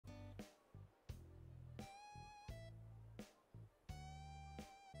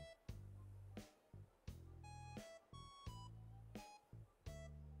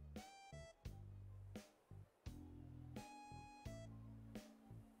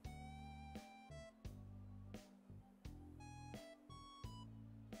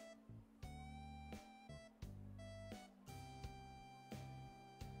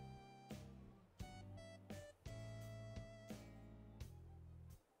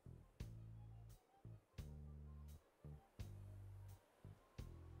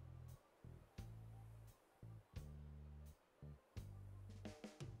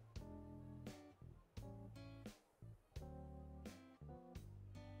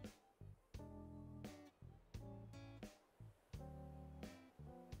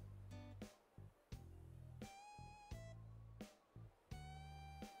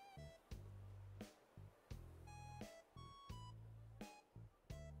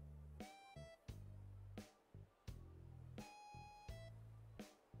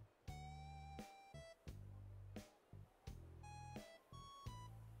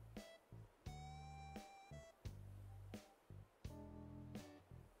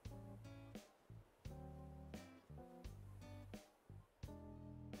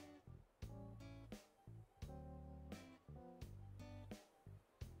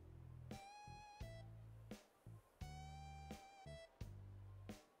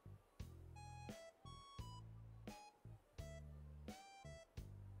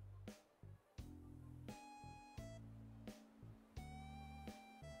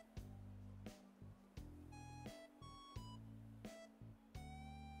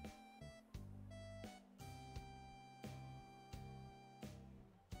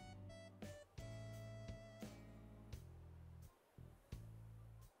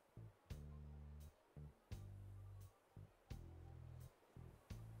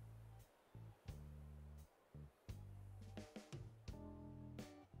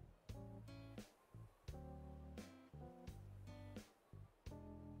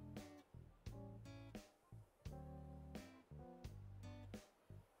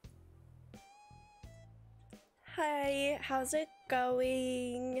Hi, how's it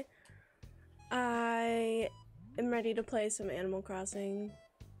going? I am ready to play some Animal Crossing.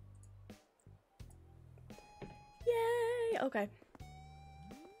 Yay! Okay.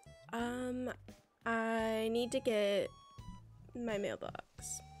 I need to get my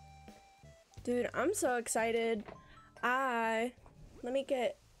mailbox. Dude, I'm so excited. Let me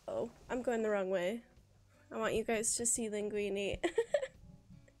get, oh, I'm going the wrong way. I want you guys to see Linguini.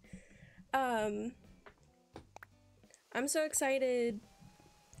 I'm so excited.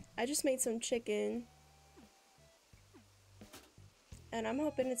 I just made some chicken. And I'm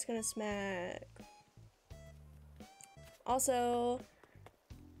hoping it's gonna smack. Also,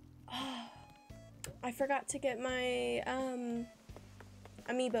 I forgot to get my,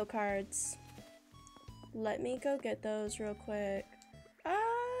 amiibo cards. Let me go get those real quick.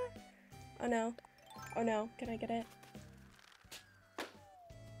 Oh no. Oh no, can I get it?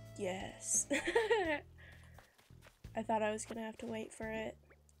 Yes. I thought I was gonna have to wait for it.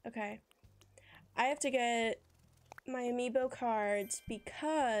 Okay. I have to get my amiibo cards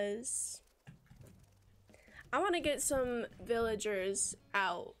because I want to get some villagers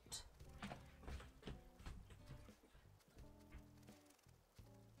out.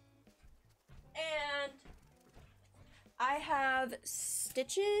 And I have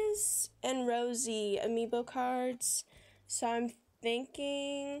Stitches and Rosie amiibo cards, so I'm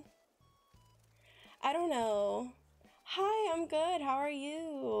thinking, I don't know. Hi, I'm good. How are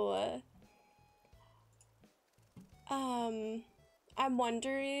you? I'm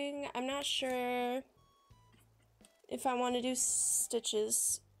wondering, I'm not sure if I want to do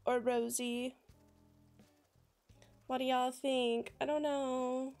Stitches or Rosie. What do y'all think? I don't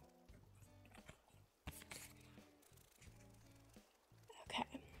know.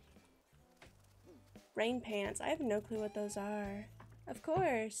 Okay. Rain pants. I have no clue what those are. Of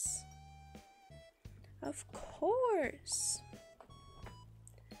course. Of course.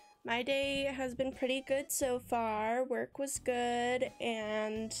 My day has been pretty good so far. Work was good,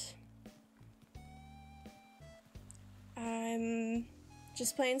 and I'm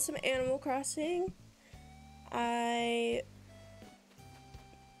just playing some Animal Crossing. I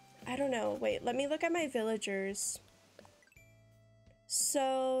don't know. Wait, let me look at my villagers.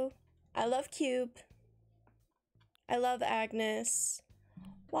 So, I love Cube. I love Agnes.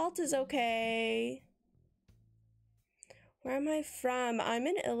 Walt is okay. Where am I from? I'm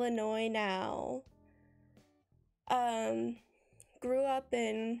in Illinois now. Grew up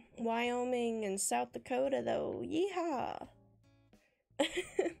in Wyoming and South Dakota though. Yeehaw!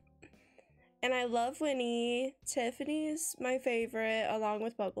 And I love Winnie. Tiffany's my favorite, along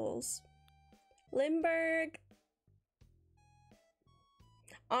with Bubbles. Limburg.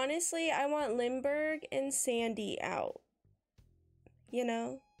 Honestly, I want Limburg and Sandy out. You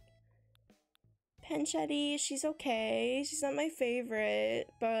know? Penchetti, she's okay. She's not my favorite,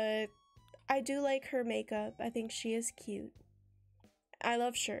 but I do like her makeup. I think she is cute. I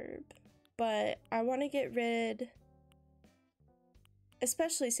love Sherb, but I want to get rid,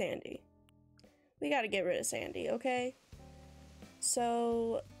 especially Sandy. We gotta get rid of Sandy, okay?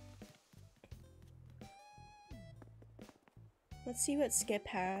 So, let's see what Skip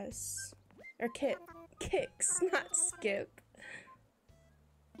has. Or Kicks, not Skip.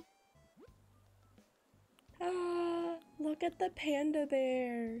 Ah, look at the panda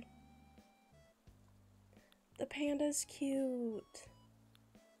bear. The panda's cute.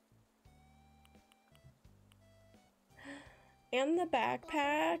 And the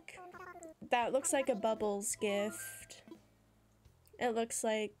backpack. That looks like a Bubbles gift. It looks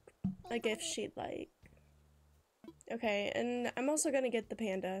like a gift she'd like. Okay, and I'm also gonna get the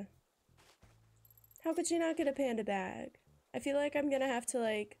panda. How could you not get a panda bag? I feel like I'm gonna have to,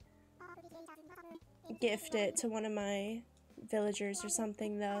 like, gift it to one of my villagers or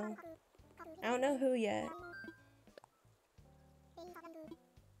something, though. I don't know who yet.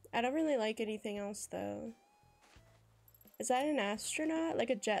 I don't really like anything else, though. Is that an astronaut? Like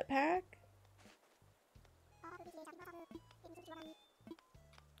a jetpack?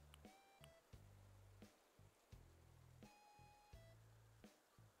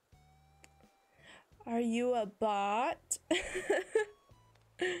 Are you a bot?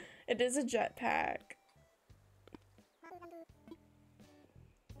 It is a jetpack.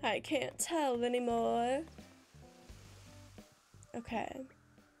 I can't tell anymore. Okay.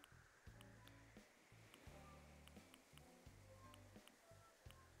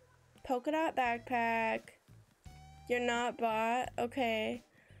 Polka dot backpack. You're not bot? Okay.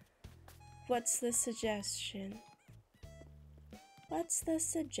 What's the suggestion? What's the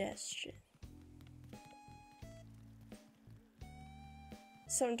suggestion?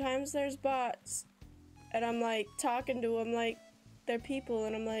 Sometimes there's bots. And I'm like talking to them like they're people,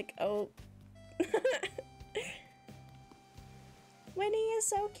 and I'm like, oh. Winnie is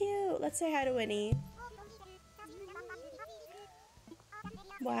so cute. Let's say hi to Winnie.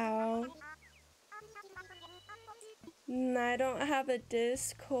 Wow. I don't have a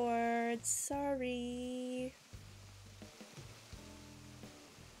Discord. Sorry.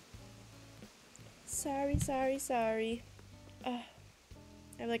 Sorry. I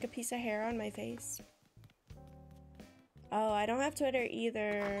have like a piece of hair on my face. Oh, I don't have Twitter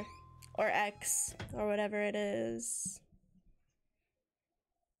either. Or X, or whatever it is.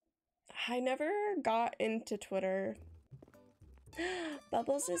 I never got into Twitter.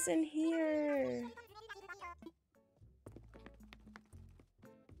 Bubbles is in here.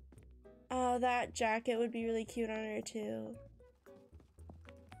 Oh, that jacket would be really cute on her too.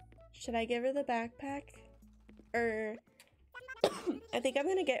 Should I give her the backpack? Or I think I'm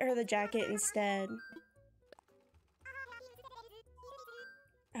gonna get her the jacket instead.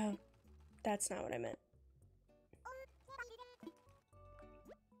 Oh, that's not what I meant.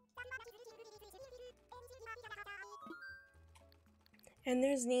 And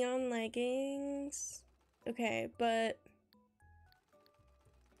there's neon leggings. Okay, but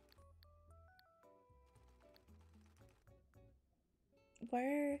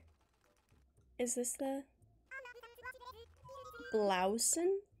where is this? The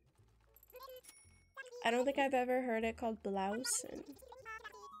blousin? I don't think I've ever heard it called blousin.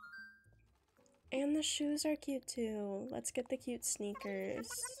 And the shoes are cute too. Let's get the cute sneakers.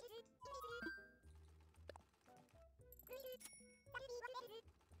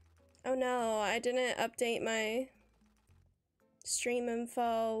 Oh no, I didn't update my stream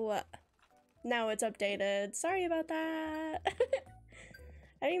info. Now it's updated. Sorry about that.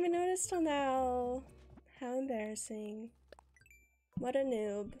 I didn't even notice till now. How embarrassing. What a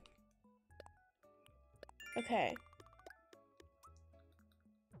noob. Okay.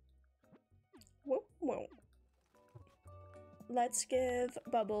 Whoa. Let's give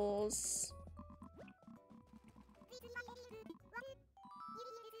Bubbles.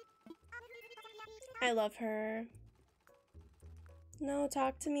 I love her. No,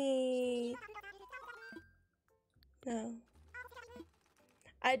 talk to me. No.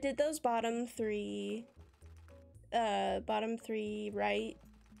 I did those bottom three right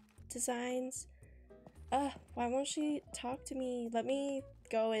designs. Why won't she talk to me? Let me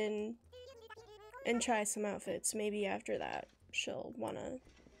go in and try some outfits. Maybe after that she'll wanna.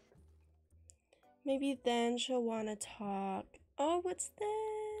 Maybe then she'll wanna talk. Oh, what's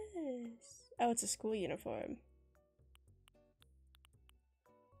this? Oh, it's a school uniform.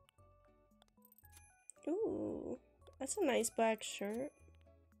 Ooh, that's a nice black shirt.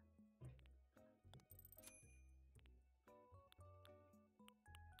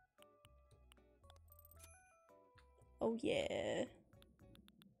 Oh yeah.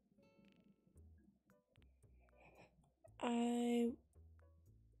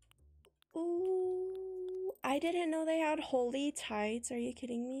 Ooh, I didn't know they had holy tights. Are you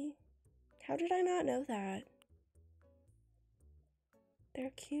kidding me? How did I not know that?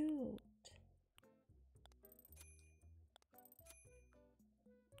 They're cute.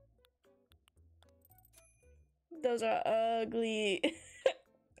 Those are ugly.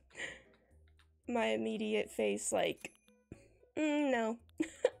 My immediate face, like, no.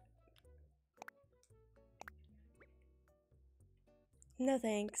 No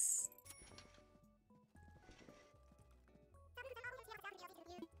thanks.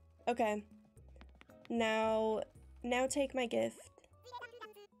 Okay. Now take my gift.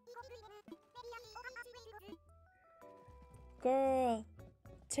 Girl,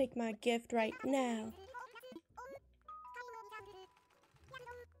 take my gift right now.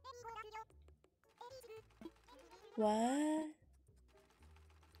 What?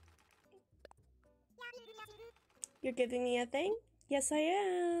 You're giving me a thing? Yes, I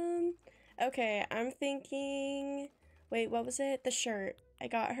am. Okay, I'm thinking... Wait, what was it? The shirt. I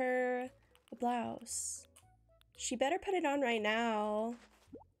got her a blouse. She better put it on right now.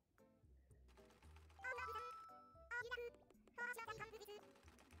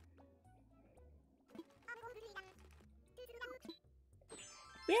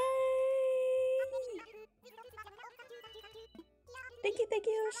 Yay! Thank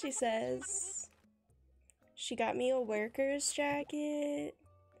you, she says. She got me a worker's jacket.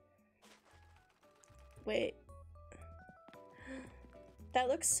 Wait. That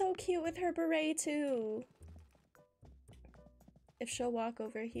looks so cute with her beret too. If she'll walk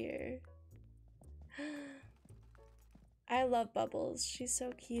over here. I love Bubbles. She's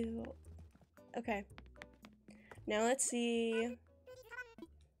so cute. Okay. Now let's see.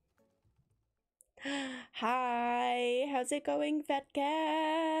 Hi, how's it going, fat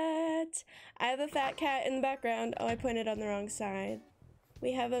cat? I have a fat cat in the background. Oh, I pointed on the wrong side.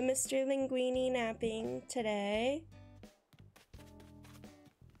 We have a Mr. Linguini napping today.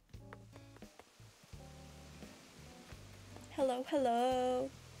 Hello, hello.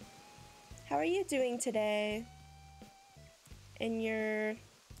 How are you doing today? In your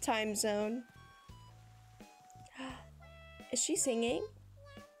time zone? Is she singing?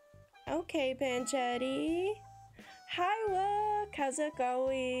 Okay, Panchetti. Hi, Wook. How's it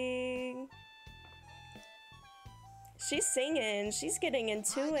going? She's singing. She's getting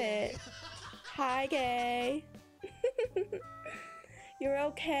into it. Hi, gay. You're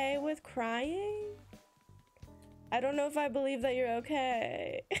okay with crying? I don't know if I believe that you're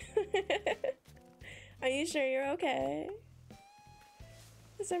okay. Are you sure you're okay?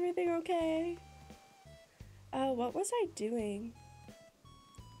 Is everything okay? What was I doing?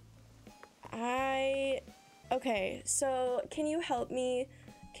 Okay, so can you help me?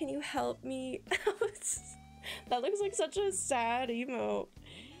 Can you help me? That looks like such a sad emote.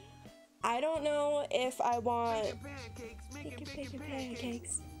 I don't know if I want bacon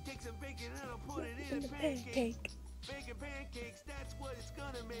pancakes. Take some bacon and I'll put it In in the a pancake. pancake. Bacon pancakes, that's what it's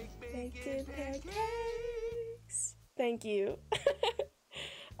gonna make. Bacon pancakes. Thank you.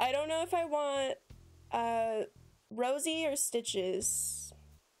 I don't know if I want Rosie or Stitches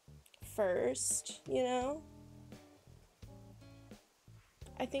first, you know?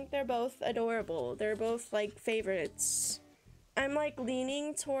 I think they're both adorable. They're both like favorites. I'm like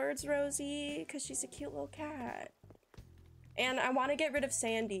leaning towards Rosie because she's a cute little cat. And I want to get rid of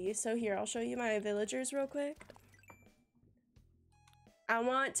Sandy, so here, I'll show you my villagers real quick. I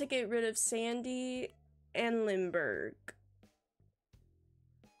want to get rid of Sandy and Limburg.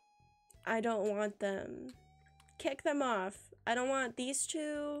 I don't want them. Kick them off. I don't want these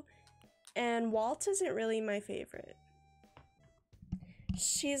two, and Walt isn't really my favorite.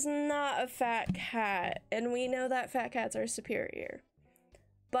 She's not a fat cat, and we know that fat cats are superior.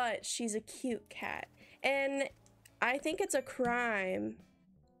 But she's a cute cat, and I think it's a crime.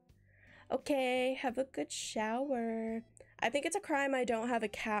 Okay, have a good shower. I think it's a crime I don't have a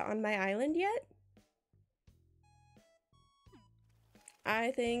cat on my island yet.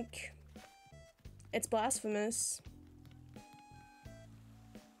 I think it's blasphemous.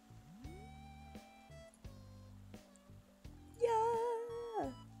 Yeah.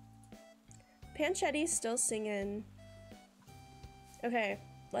 Panchetti's still singing. Okay,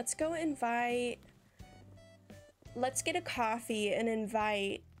 let's go invite. Let's get a coffee and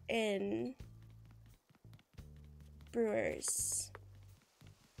invite in brewers.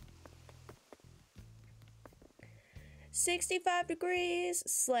 65 degrees,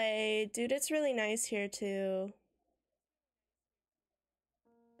 slay. Dude, it's really nice here too.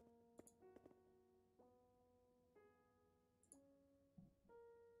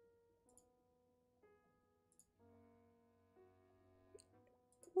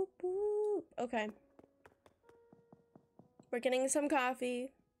 Boop, boop. Okay. We're getting some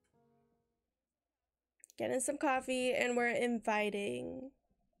coffee. Getting some coffee, and we're inviting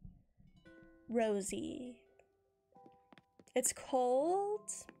Rosie. It's cold?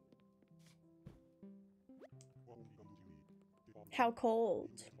 How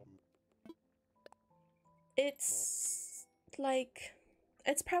cold? It's like,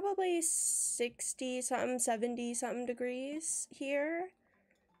 it's probably 60 something, 70 something degrees here.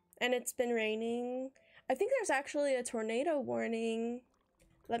 And it's been raining. I think there's actually a tornado warning.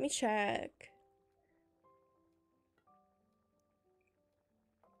 Let me check.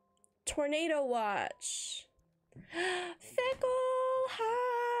 Tornado watch. Fickle,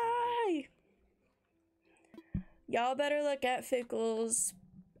 hi! Y'all better look at Fickle's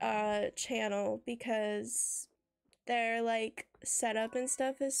channel because their like setup and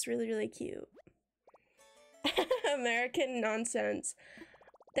stuff is really, really cute. American nonsense.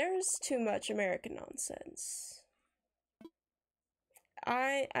 There's too much American nonsense.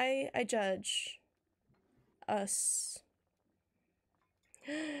 I judge us.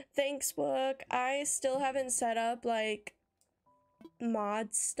 Thanks, book. I still haven't set up like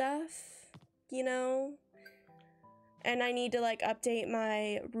mod stuff, you know? And I need to like update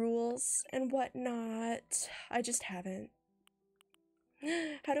my rules and whatnot. I just haven't.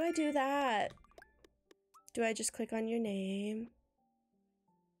 How do I do that? Do I just click on your name?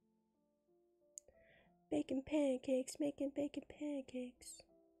 Bacon pancakes, making bacon pancakes.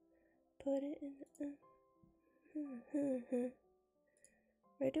 Put it in the...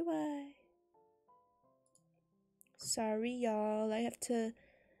 Where do I? Sorry, y'all. I have to...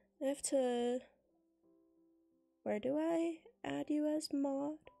 Where do I add you as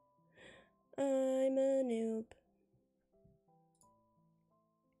mod? I'm a noob.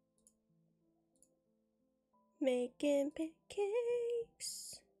 Making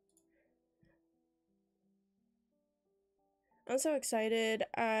pancakes. I'm so excited.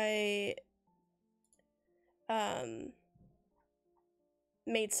 I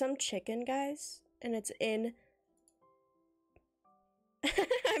made some chicken, guys, and it's in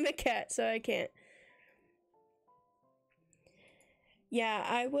I'm a cat, so I can't. Yeah,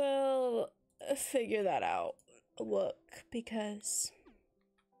 I will figure that out. Look, because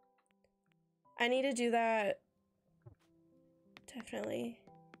I need to do that. Definitely.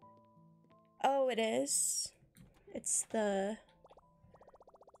 Oh, it is. It's the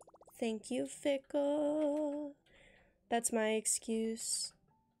thank you, Fickle. That's my excuse.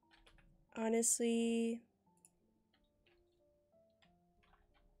 Honestly.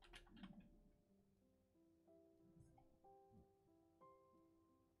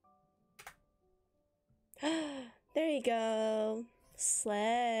 There you go.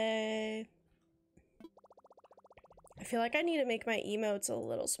 Slay. I feel like I need to make my emotes a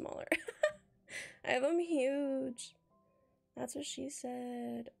little smaller. I have them huge. That's what she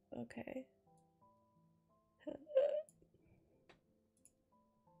said. Okay.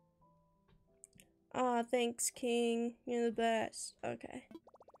 Aw, thanks, King. You're the best. Okay.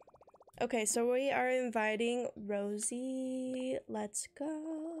 Okay, so we are inviting Rosie. Let's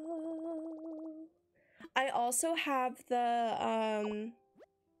go. I also have the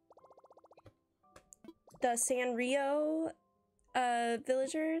Sanrio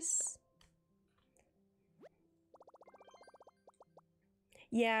villagers.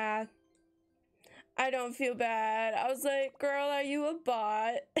 Yeah. I don't feel bad. I was like, girl, are you a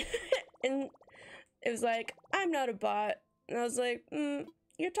bot? And it was like, I'm not a bot. And I was like,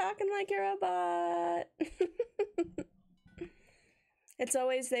 you're talking like you're a bot. It's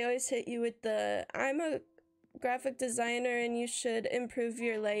always, they always hit you with the, I'm a graphic designer and you should improve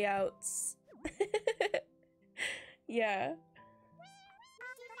your layouts. Yeah.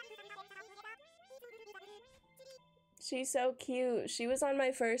 She's so cute. She was on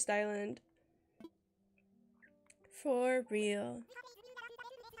my first island. For real.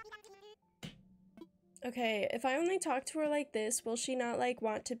 Okay, if I only talk to her like this, will she not, like,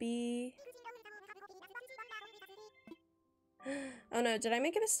 want to be... Oh no, did I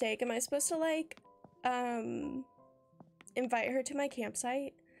make a mistake? Am I supposed to, like, invite her to my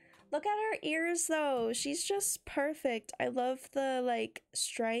campsite? Look at her ears, though. She's just perfect. I love the, like,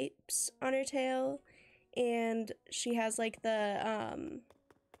 stripes on her tail. And she has, like, the,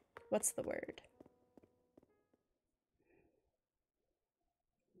 what's the word?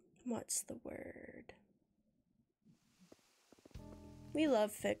 What's the word? We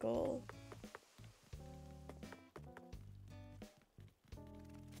love Fickle.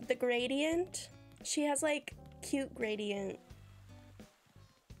 The gradient? She has, like, cute gradient.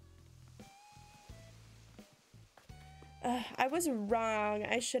 I was wrong.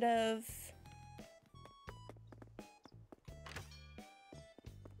 I should have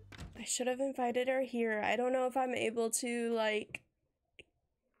invited her here. I don't know if I'm able to, like,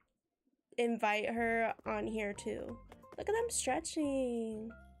 invite her on here too. Look at them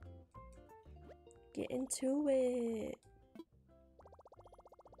stretching. Get into it.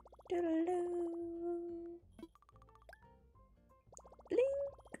 Doodaloo. Blink.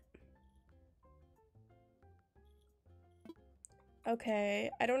 Okay,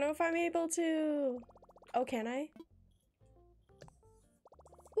 I don't know if I'm able to. Oh, can I?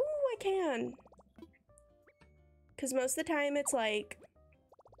 Ooh, I can. Because most of the time it's like,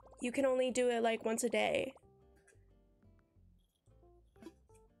 you can only do it like once a day.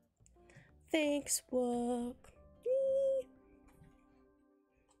 Thanks, Wook.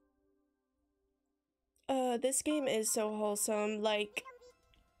 This game is so wholesome. Like,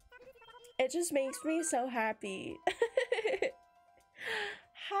 it just makes me so happy.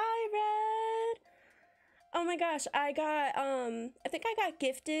 Hi, Red. Oh my gosh, I got, I think I got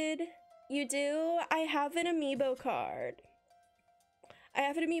gifted. You do? I have an amiibo card. I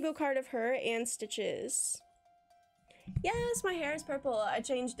have an amiibo card of her and Stitches. Yes, my hair is purple. I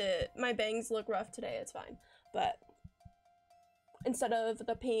changed it. My bangs look rough today. It's fine. But instead of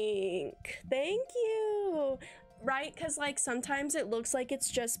the pink. Thank you. Right? Because, like, sometimes it looks like it's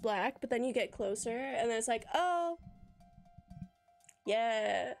just black, but then you get closer and then it's like, oh.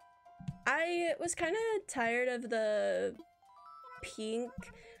 Yeah. I was kind of tired of the pink.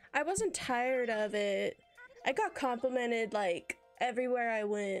 I wasn't tired of it. I got complimented, like, everywhere I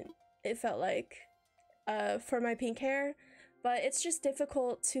went, it felt like, for my pink hair. But it's just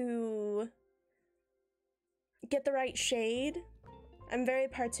difficult to get the right shade. I'm very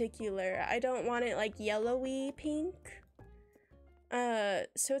particular. I don't want it like yellowy pink.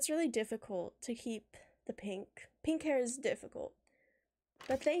 So it's really difficult to keep the pink. Pink hair is difficult.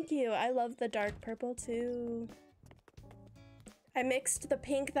 But thank you. I love the dark purple too. I mixed the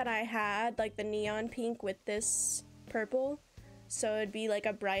pink that I had, like the neon pink, with this purple. So it'd be like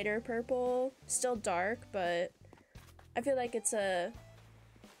a brighter purple. Still dark, but I feel like it's a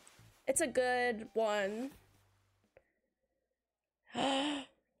good one.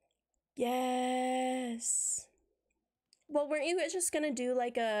 Yes. Well, weren't you just gonna do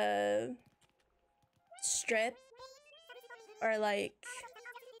like a strip? Or like,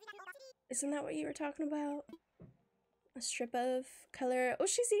 isn't that what you were talking about? A strip of color. Oh,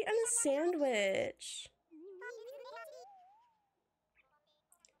 she's eating a sandwich.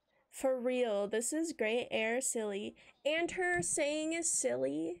 For real, this is great air, silly. And her saying is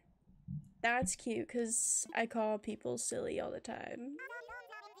silly. That's cute, because I call people silly all the time.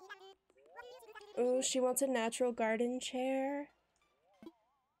 Oh, she wants a natural garden chair.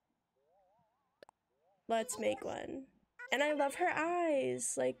 Let's make one. And I love her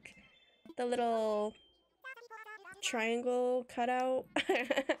eyes, like the little triangle cutout.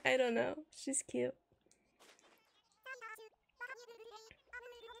 I don't know. She's cute.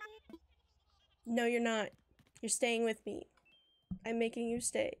 No, you're not. You're staying with me. I'm making you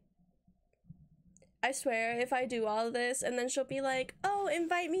stay. I swear, if I do all this and then she'll be like, oh,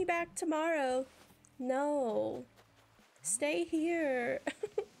 invite me back tomorrow. No. Stay here.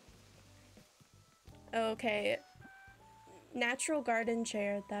 Okay. Natural garden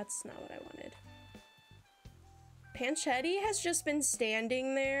chair. That's not what I wanted. Panchetti has just been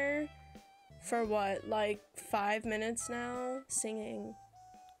standing there for what, like 5 minutes now, singing.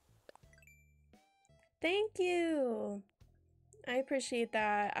 Thank you. I appreciate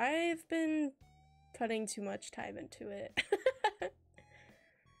that. I've been putting too much time into it.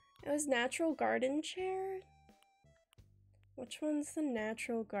 It was natural garden chair? Which one's the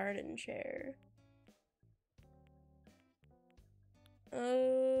natural garden chair?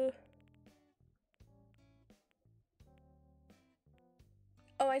 Oh,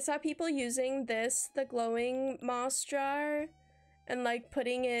 I saw people using this, the glowing moss jar, and like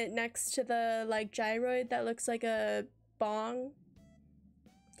putting it next to the like gyroid that looks like a bong.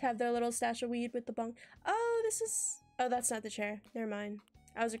 To have their little stash of weed with the bong. Oh, oh, that's not the chair. Never mind.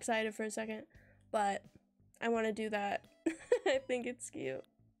 I was excited for a second, but I want to do that. I think it's cute.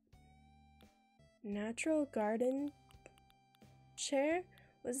 Natural garden chair?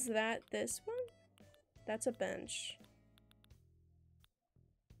 Was that this one? That's a bench.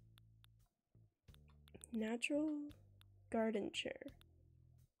 Natural garden chair.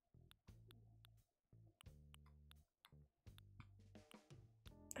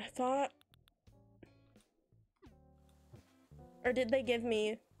 I thought... Or did they give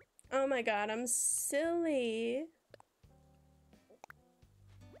me... Oh my god, I'm silly.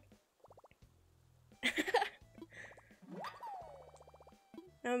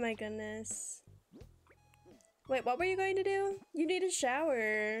 Oh my goodness. Wait, what were you going to do? You need a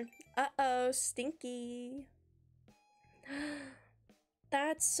shower. Uh-oh, stinky.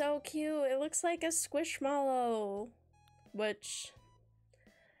 That's so cute. It looks like a squishmallow. Which...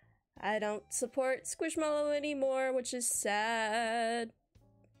 I don't support Squishmallow anymore, which is sad.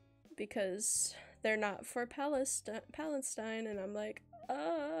 Because they're not for Palestine, and I'm like,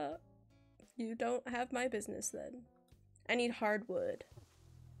 you don't have my business then. I need hardwood.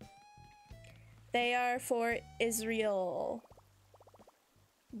 They are for Israel.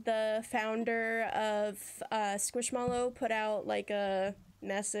 The founder of Squishmallow put out like a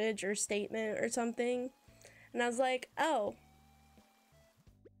message or statement or something. And I was like, oh,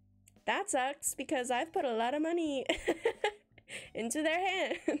 that sucks because I've put a lot of money into their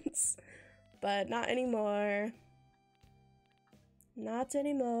hands. But not anymore. Not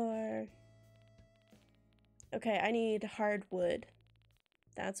anymore. Okay, I need hardwood.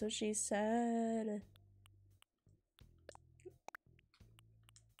 That's what she said.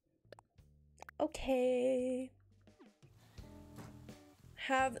 Okay.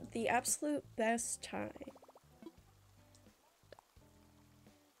 Have the absolute best time.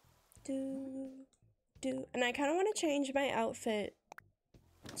 And I kind of want to change my outfit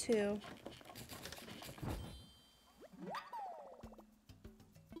too.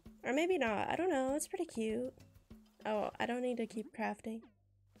 Or maybe not. I don't know. It's pretty cute. Oh, I don't need to keep crafting.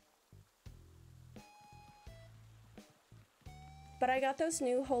 But I got those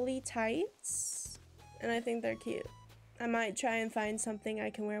new holy tights, and I think they're cute. I might try and find something I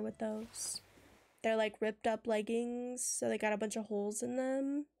can wear with those. They're like ripped up leggings, so they got a bunch of holes in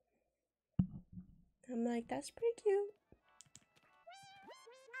them. I'm like, that's pretty cute.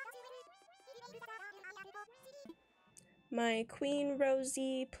 My Queen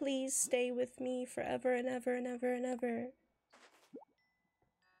Rosie, please stay with me forever and ever and ever and ever.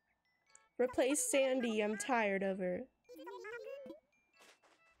 Replace Sandy, I'm tired of her.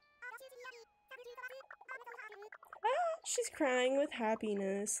 Ah, she's crying with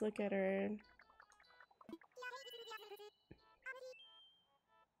happiness. Look at her.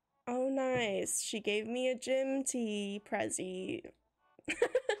 Oh, nice. She gave me a gym tea prezzy.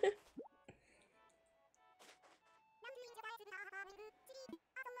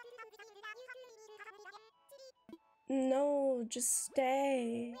 No, just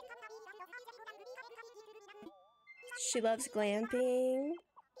stay. She loves glamping.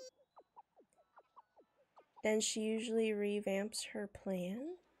 Then she usually revamps her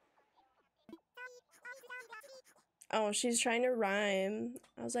plan. Oh, she's trying to rhyme.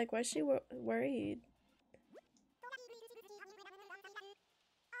 I was like, why is she worried?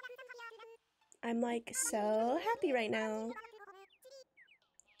 I'm like so happy right now.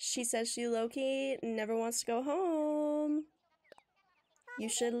 She says she low-key never wants to go home. You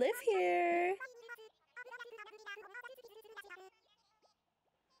should live here.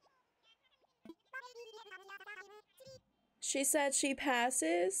 She said she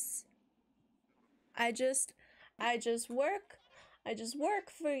passes. I just work. I just work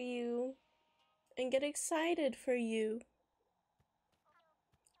for you and get excited for you.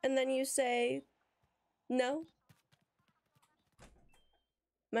 And then you say, no.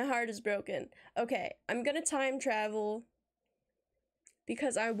 My heart is broken. Okay, I'm gonna time travel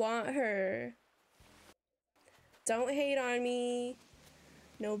because I want her. Don't hate on me.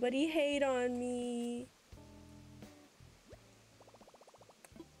 Nobody hate on me.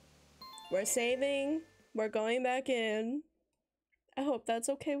 We're saving. We're going back in. I hope that's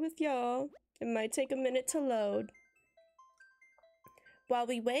okay with y'all. It might take a minute to load. While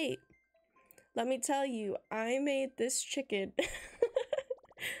we wait, let me tell you, I made this chicken.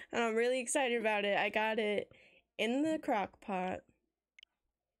 And I'm really excited about it. I got it in the crock pot.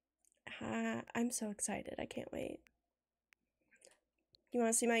 I'm so excited. I can't wait. You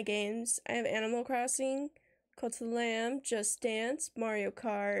want to see my games? I have Animal Crossing, Cult of the Lamb, Just Dance, Mario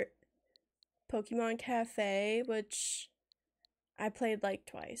Kart, Pokemon Cafe, which I played like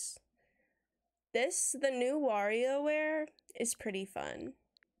twice. The new WarioWare is pretty fun.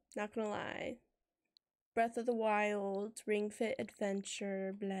 Not gonna lie. Breath of the Wild, Ring Fit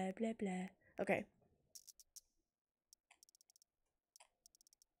Adventure, blah, blah, blah. Okay.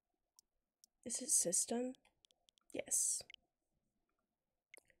 Is it system? Yes.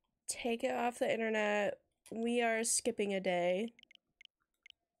 Take it off the internet. We are skipping a day.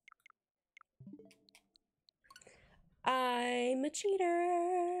 I'm a cheater.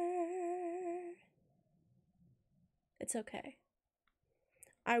 It's okay.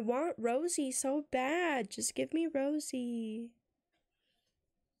 I want Rosie so bad. Just give me Rosie.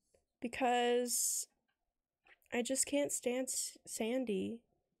 Because I just can't stand Sandy.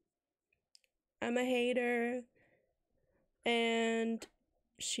 I'm a hater. And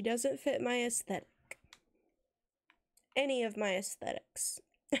she doesn't fit my aesthetic. Any of my aesthetics.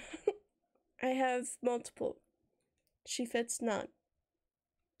 I have multiple. She fits none.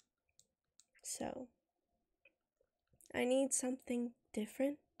 So, I need something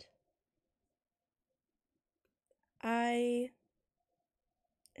different. I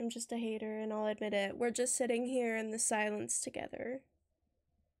am just a hater and I'll admit it. We're just sitting here in the silence together.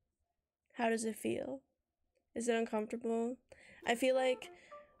 How does it feel? Is it uncomfortable? I feel like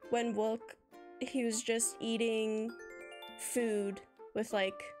when Wilk, he was just eating food with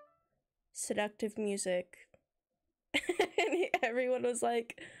like seductive music. And everyone was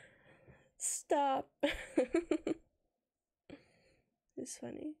like, stop. It's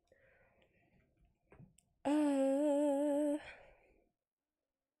funny.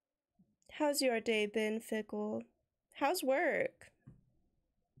 How's your day been, Fickle? How's work?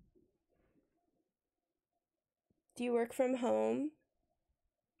 Do you work from home?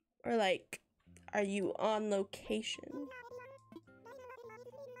 Or like, are you on location?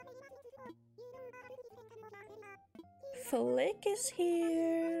 Flick is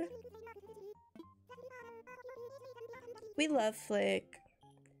here. We love Flick.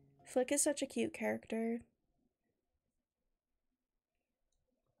 Flick is such a cute character.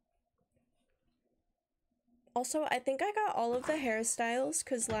 Also, I think I got all of the hairstyles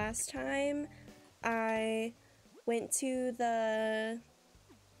because last time I went to the...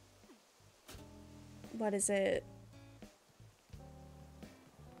 What is it?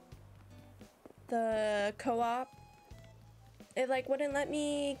 The co-op. It like wouldn't let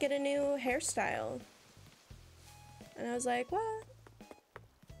me get a new hairstyle. And I was like, what?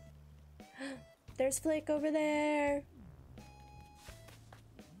 There's Flick over there.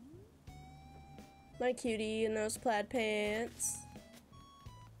 My cutie in those plaid pants.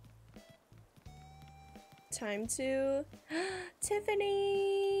 Time to...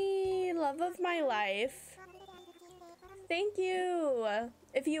 Tiffany! Love of my life. Thank you!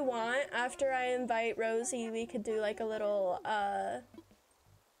 If you want, after I invite Rosie, we could do like a little,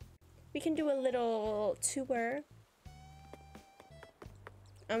 we can do a little tour.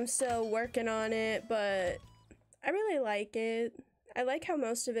 I'm still working on it, but I really like it. I like how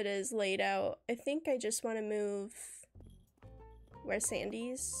most of it is laid out. I think I just want to move where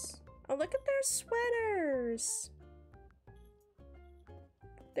Sandy's. Oh, look at their sweaters.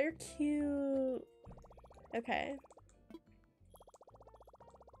 They're cute. Okay.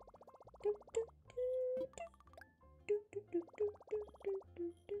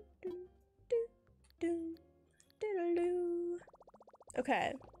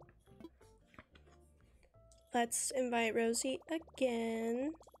 Okay. Let's invite Rosie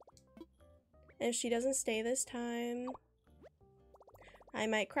again. And if she doesn't stay this time, I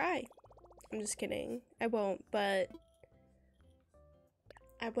might cry. I'm just kidding. I won't, but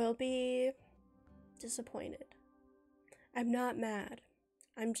I will be disappointed. I'm not mad.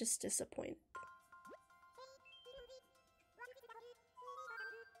 I'm just disappointed.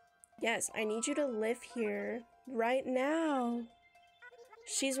 Yes, I need you to live here right now.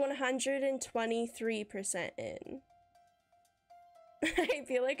 She's 123% in. I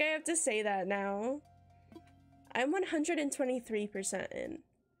feel like I have to say that now. I'm 123% in.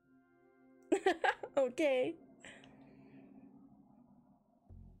 Okay.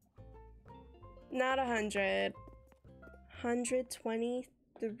 Not 100.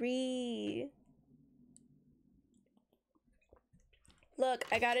 123. Look,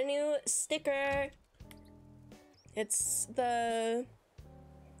 I got a new sticker. It's the...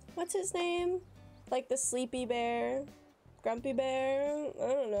 What's his name? Like the sleepy bear? Grumpy bear? I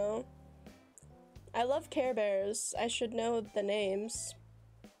don't know. I love Care Bears. I should know the names.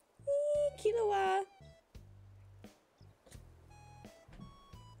 Killua.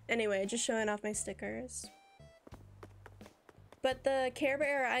 Anyway, just showing off my stickers. But the Care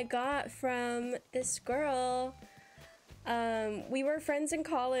Bear I got from this girl, we were friends in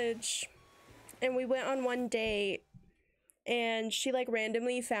college, and we went on one date, and she like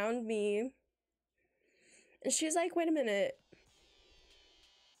randomly found me, and she was like, wait a minute,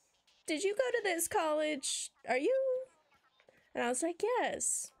 did you go to this college? Are you? And I was like,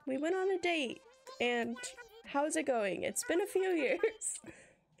 yes, we went on a date, and how's it going? It's been a few years.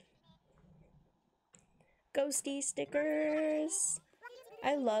 Ghosty stickers.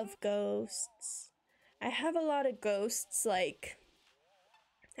 I love ghosts. I have a lot of ghosts, like,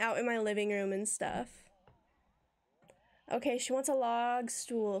 out in my living room and stuff. Okay, she wants a log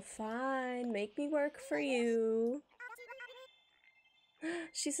stool. Fine, make me work for you.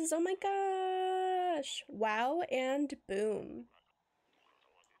 She says, oh my gosh. Wow and boom.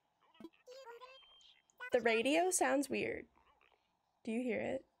 The radio sounds weird. Do you hear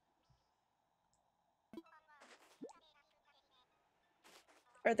it?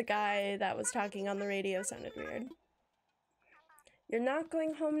 Or the guy that was talking on the radio sounded weird. You're not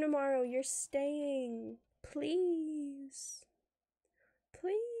going home tomorrow. You're staying. Please.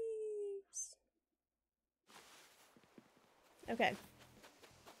 Please. Okay.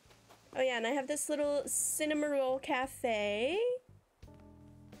 Oh yeah, and I have this little cinema roll cafe.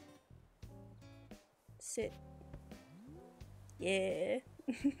 Sit. Yeah.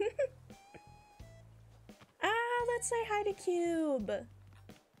 Ah, let's say hi to Cube.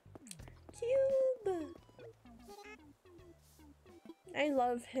 Cube. I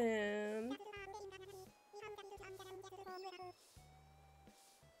love him.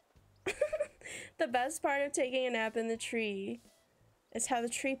 The best part of taking a nap in the tree is how the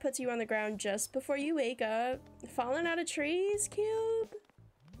tree puts you on the ground just before you wake up. Falling out of trees, Cube?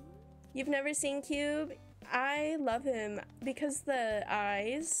 You've never seen Cube? I love him because the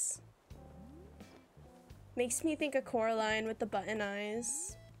eyes makes me think of Coraline with the button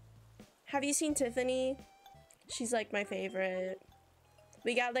eyes. Have you seen Tiffany? She's like my favorite.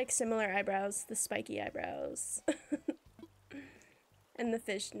 We got like similar eyebrows, the spiky eyebrows. And the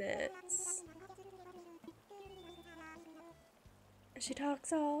fishnets. She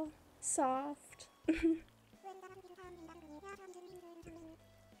talks all soft.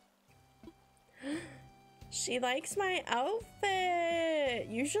 She likes my outfit.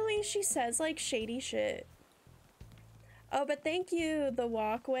 Usually she says like shady shit. Oh, but thank you, the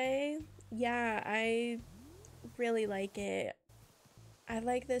walkway. Yeah, I really like it. I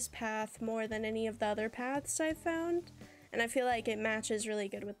like this path more than any of the other paths I've found. And I feel like it matches really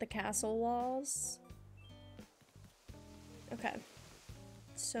good with the castle walls. Okay.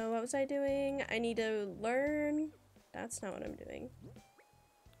 So what was I doing? I need to learn. That's not what I'm doing.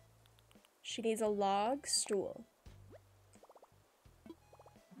 She needs a log stool.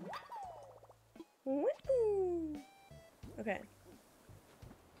 Woo! Okay.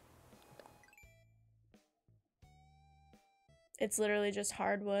 It's literally just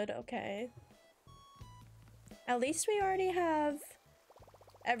hardwood. Okay. At least we already have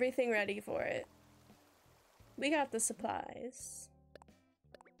everything ready for it. We got the supplies.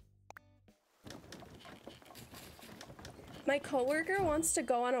 My coworker wants to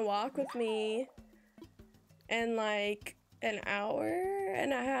go on a walk with me in like an hour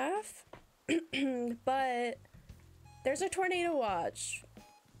and a half, but there's a tornado watch.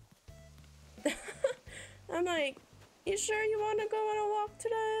 I'm like, you sure you want to go on a walk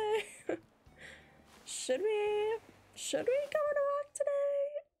today? Should we go on a walk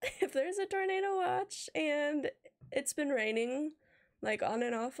today? If there's a tornado watch and it's been raining like on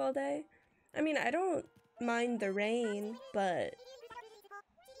and off all day. I mean, I don't mind the rain, but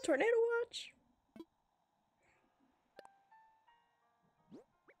tornado watch?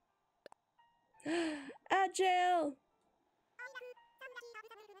 Agile!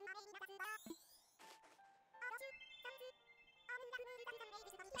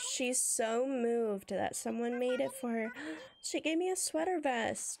 She's so moved that someone made it for her. She gave me a sweater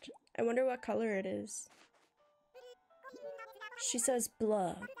vest. I wonder what color it is. She says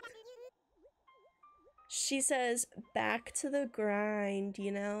blood. She says back to the grind,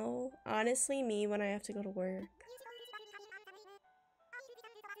 you know? Honestly, me when I have to go to work.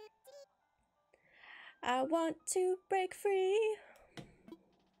 I want to break free.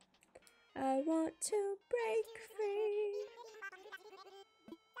 I want to break free.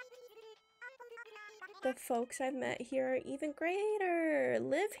 The folks I've met here are even greater.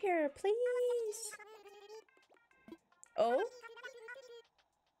 Live here, please. Oh?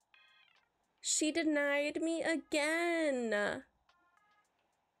 She denied me again.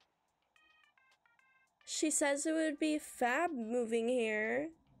 She says it would be fab moving here,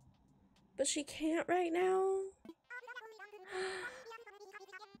 but she can't right now.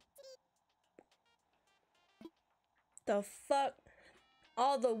 The fuck?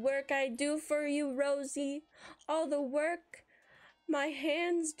 All the work I do for you, Rosie. All the work my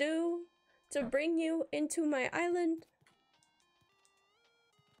hands do to bring you into my island.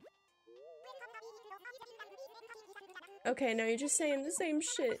 Okay, now you're just saying the same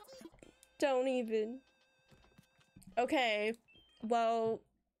shit. Don't even. Okay, well,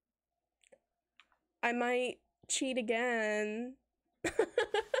 I might cheat again. I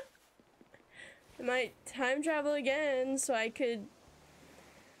might time travel again so I could...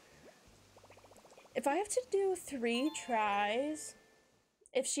 If I have to do 3 tries,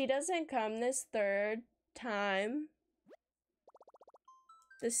 if she doesn't come this third time,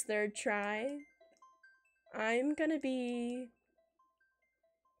 this third try, I'm gonna be...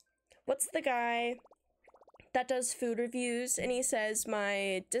 What's the guy that does food reviews and he says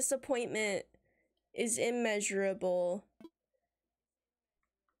my disappointment is immeasurable?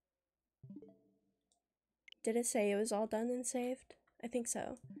 Did it say it was all done and saved? I think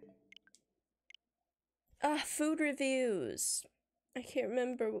so. Food reviews. I can't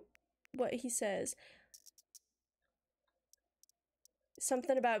remember what he says.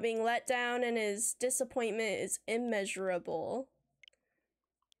 Something about being let down and his disappointment is immeasurable.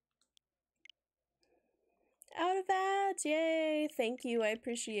 Out of ads, yay! Thank you, I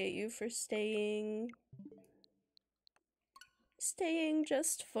appreciate you for staying. Staying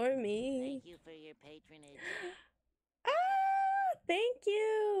just for me. Thank you for your patronage. Thank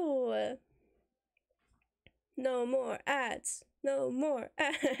you! No more ads. No more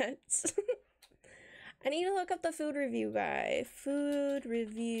ads. I need to look up the food review guy. Food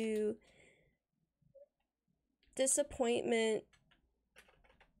review. Disappointment.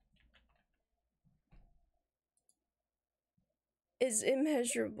 Is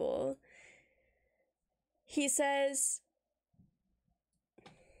immeasurable. He says...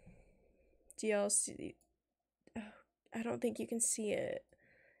 Do y'all see... Oh, I don't think you can see it.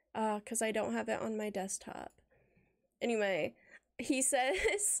 Because I don't have it on my desktop. Anyway, he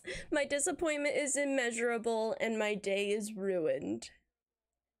says, my disappointment is immeasurable and my day is ruined.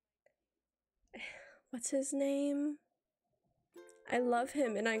 What's his name? I love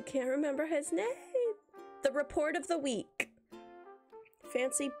him and I can't remember his name. The report of the week.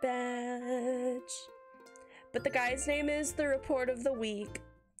 Fancy badge. But the guy's name is the report of the week.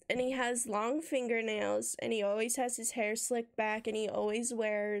 And he has long fingernails and he always has his hair slicked back and he always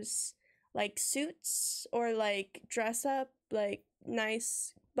wears like suits or like dress up, like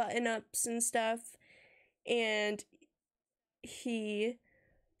nice button ups and stuff. And he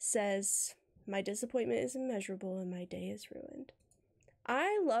says, "My disappointment is immeasurable and my day is ruined."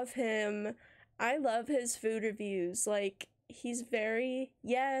 I love him. I love his food reviews. Like, he's very...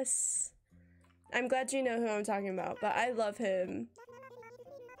 Yes. I'm glad you know who I'm talking about, but I love him.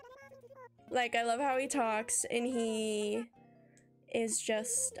 Like, I love how he talks, and he is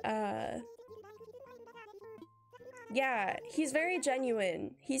just, yeah, he's very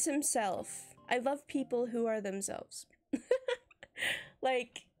genuine. He's himself. I love people who are themselves.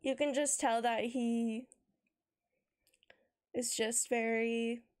 Like, you can just tell that he is just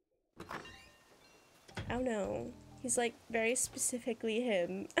very... I don't know. He's, like, very specifically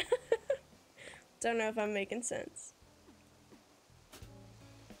him. Don't know if I'm making sense.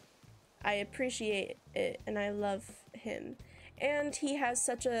 I appreciate it, and I love him. And he has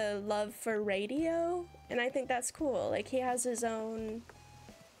such a love for radio, and I think that's cool. Like, he has his own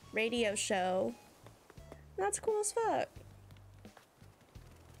radio show. That's cool as fuck.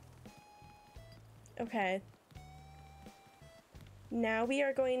 Okay. Now we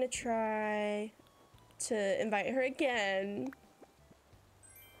are going to try to invite her again.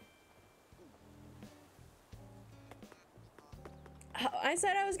 I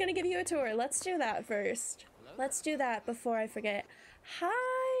said I was gonna give you a tour. Let's do that first. Let's do that before I forget.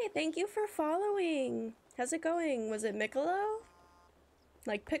 Hi! Thank you for following. How's it going? Was it Miccolo?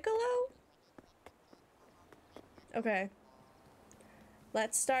 Like Piccolo? Okay.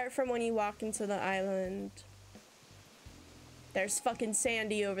 Let's start from when you walk into the island. There's fucking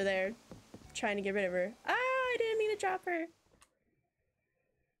Sandy over there. Trying to get rid of her. Ah, I didn't mean to drop her.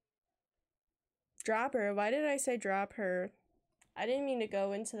 Drop her? Why did I say drop her? I didn't mean to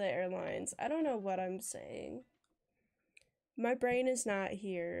go into the airlines. I don't know what I'm saying. My brain is not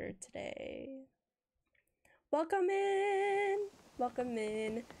here today. Welcome in! Welcome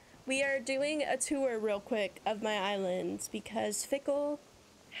in. We are doing a tour real quick of my islands because Fickle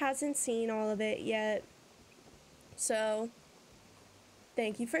hasn't seen all of it yet. So,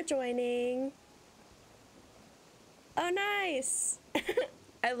 thank you for joining. Oh, nice!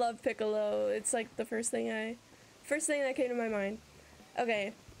 I love Piccolo. It's like the first thing that came to my mind.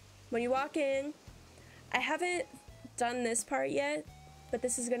 Okay, when you walk in, I haven't done this part yet, but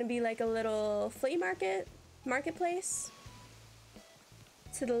this is gonna be like a little flea marketplace.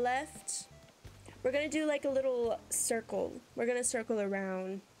 To the left, we're gonna do like a little circle. We're gonna circle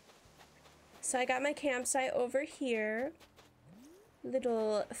around. So I got my campsite over here,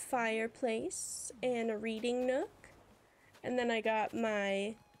 little fireplace and a reading nook, and then I got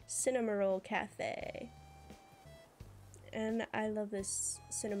my Cinnamoroll Cafe. And I love this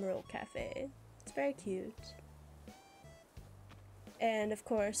Cinnamoroll Cafe. It's very cute. And of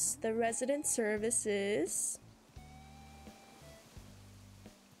course, the resident services.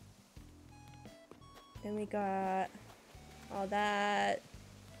 Then we got all that.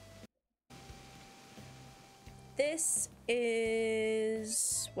 This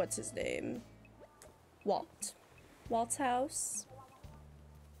is, what's his name? Walt. Walt's house.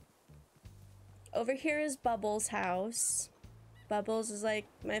 Over here is Bubbles' house. Bubbles is like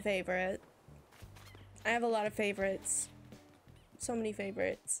my favorite. I have a lot of favorites. So many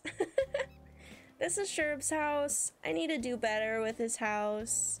favorites. This is Sherb's house. I need to do better with his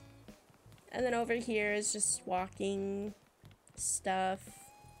house. And then over here is just walking stuff.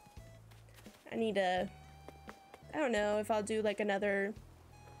 I need to, I don't know if I'll do like another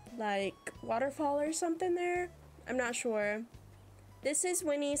like waterfall or something there. I'm not sure. This is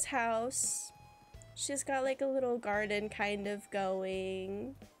Winnie's house. She's got like a little garden kind of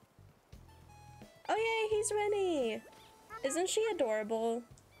going. Oh yay, he's Winnie! Isn't she adorable?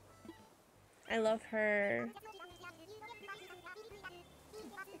 I love her.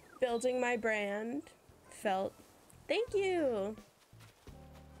 Building my brand. Felt. Thank you!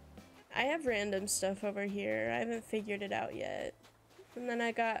 I have random stuff over here. I haven't figured it out yet. And then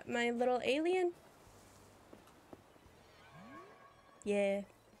I got my little alien. Yeah.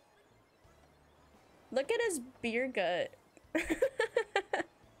 Look at his beer gut.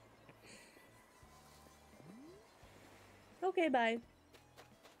 Okay, bye.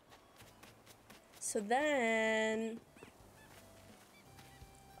 So then,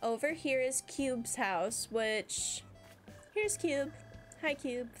 over here is Cube's house, which, here's Cube. Hi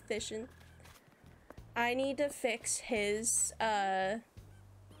Cube, fishing. I need to fix his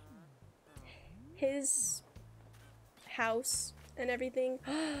house and everything.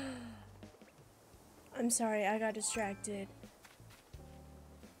 I'm sorry, I got distracted.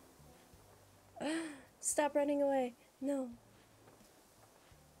 Stop running away. No.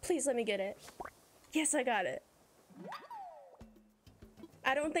 Please let me get it. Yes, I got it.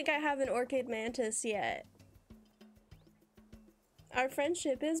 I don't think I have an orchid mantis yet. Our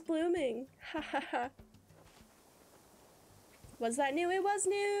friendship is blooming. Ha ha ha. Was that new? It was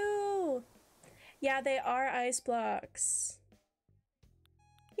new! Yeah, they are ice blocks.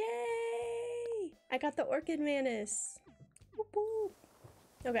 Yay! I got the orchid mantis. Whoop, whoop.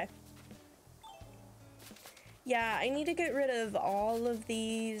 Okay. Yeah, I need to get rid of all of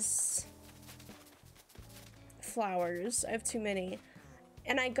these flowers. I have too many.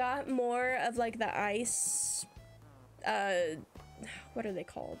 And I got more of like the ice, what are they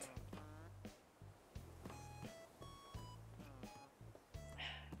called?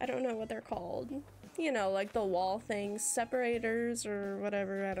 I don't know what they're called. You know, like the wall things, separators or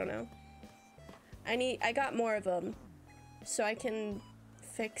whatever, I don't know. I got more of them so I can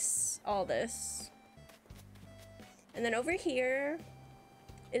fix all this. And then over here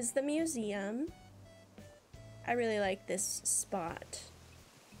is the museum. I really like this spot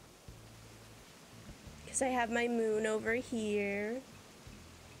because I have my moon over here.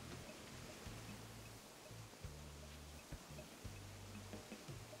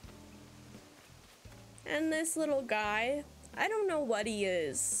 And this little guy, I don't know what he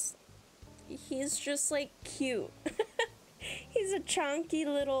is. He's just like cute. He's a chunky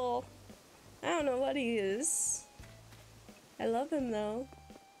little, I don't know what he is. I love him though.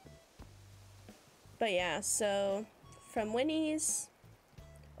 But yeah, so from Winnie's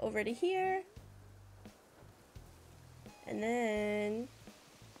over to here. And then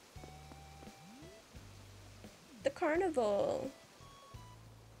the carnival.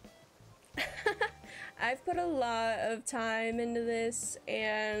 I've put a lot of time into this,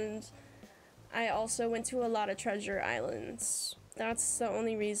 and I also went to a lot of treasure islands. That's the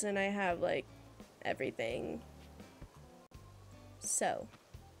only reason I have like everything. So,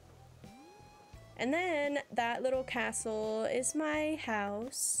 and then that little castle is my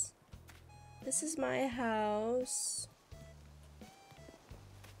house. This is my house.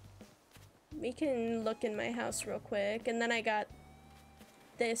 We can look in my house real quick. And then I got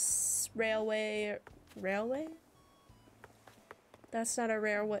this railway. Railway? That's not a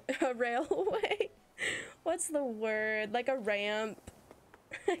railway. A railway? What's the word? Like a ramp.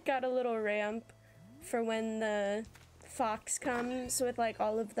 I got a little ramp for when the fox comes with like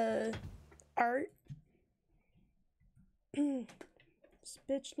all of the art. This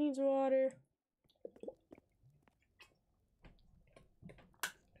bitch needs water.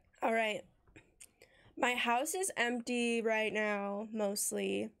 Alright. My house is empty right now,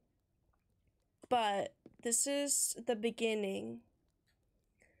 mostly. But this is the beginning.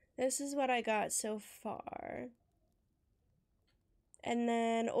 This is what I got so far. And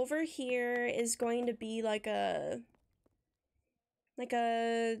then over here is going to be like a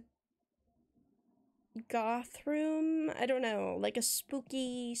goth room. I don't know, like a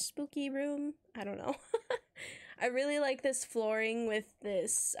spooky room. I don't know. I really like this flooring with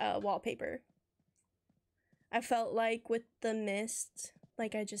this wallpaper. I felt like with the mist,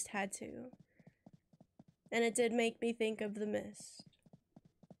 like I just had to. And it did make me think of the mist.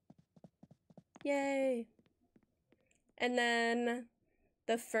 Yay! And then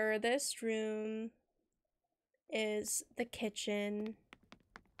the furthest room is the kitchen.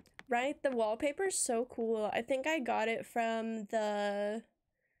 Right? The wallpaper's so cool. I think I got it from the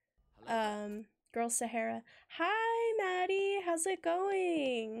Girl Sahara. Hi, Maddie! How's it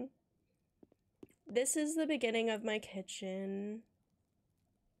going? This is the beginning of my kitchen.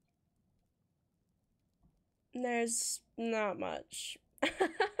 There's not much.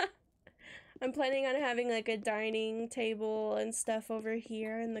 I'm planning on having like a dining table and stuff over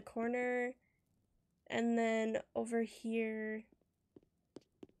here in the corner. And then over here,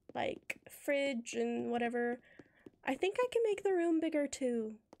 like fridge and whatever. I think I can make the room bigger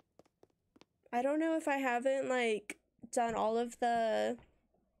too. I don't know if I haven't like done all of the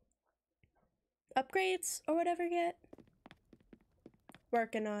upgrades or whatever yet.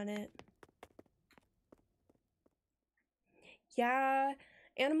 Working on it. Yeah,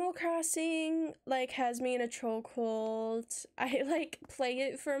 Animal Crossing like has me in a chokehold. I like play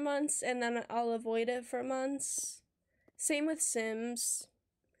it for months and then I'll avoid it for months. Same with Sims.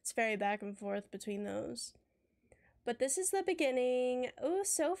 It's very back and forth between those. But this is the beginning. Oh,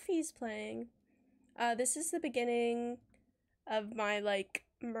 Sophie's playing. This is the beginning of my like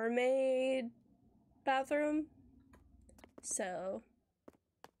mermaid bathroom. So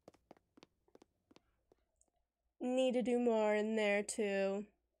need to do more in there too.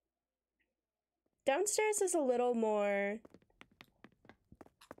 Downstairs is a little more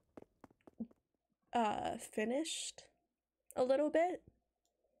finished a little bit.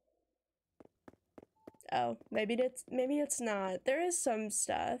 Oh, maybe it's not. There is some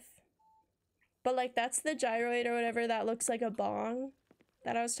stuff. But like that's the gyroid or whatever that looks like a bong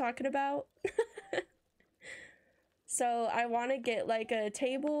that I was talking about. So I want to get like a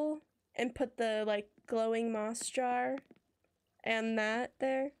table and put the like glowing moss jar and that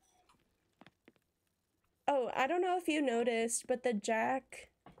there. Oh, I don't know if you noticed, but the Jack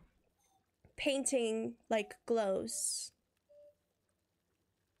painting like glows.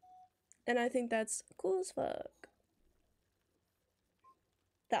 And I think that's cool as fuck.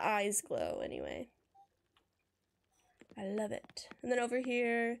 The eyes glow anyway. I love it. And then over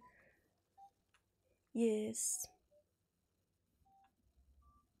here, yes.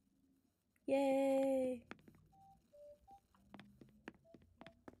 Yay.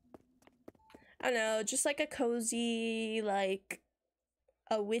 I don't know, just like a cozy, like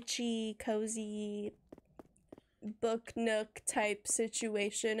a witchy, cozy book nook type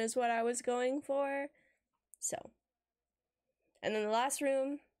situation is what I was going for. So. And then the last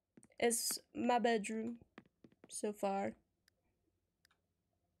room is my bedroom so far.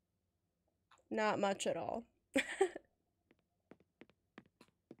 Not much at all.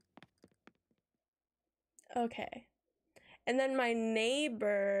 Okay. And then my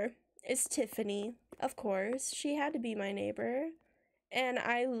neighbor is Tiffany, of course. She had to be my neighbor. And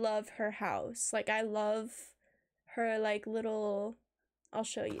I love her house. Like, I love her, like, little... I'll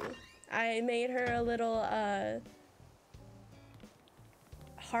show you. I made her a little,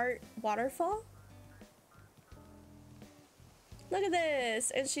 heart waterfall. Look at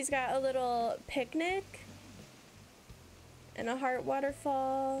this! And she's got a little picnic. And a heart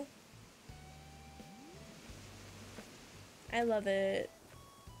waterfall. I love it.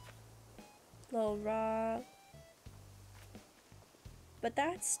 Little rock. But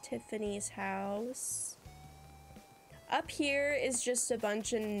that's Tiffany's house. Up here is just a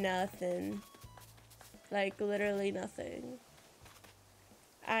bunch of nothing. Like, literally nothing.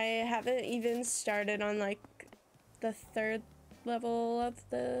 I haven't even started on, like, the 3rd level of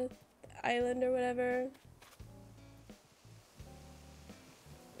the island or whatever.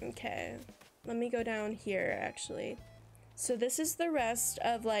 Okay. Let me go down here, actually. So this is the rest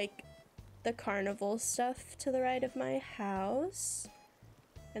of, like, the carnival stuff to the right of my house.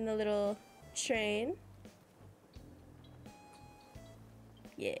 And the little train.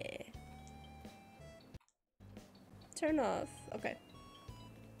 Yeah. Turn off. Okay.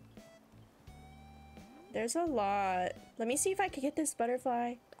 There's a lot. Let me see if I can get this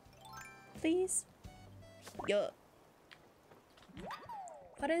butterfly. Please. Yup.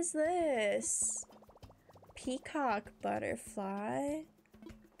 What is this? Peacock butterfly.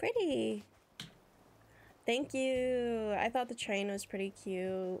 Pretty. Thank you. I thought the train was pretty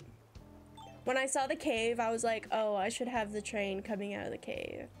cute. When I saw the cave, I was like, oh, I should have the train coming out of the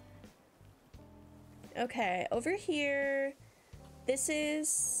cave. Okay, over here, this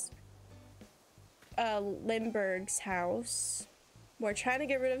is Lindbergh's house. We're trying to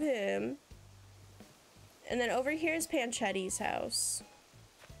get rid of him. And then over here is Panchetti's house.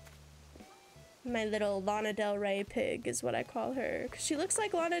 My little Lana Del Rey pig is what I call her. 'Cause she looks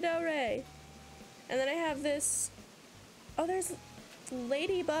like Lana Del Rey. And then I have this... Oh, there's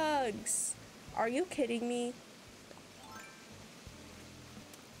ladybugs. Are you kidding me?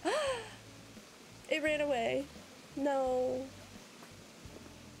 It ran away. No.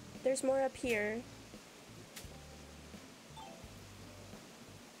 There's more up here.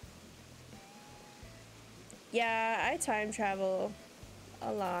 Yeah, I time travel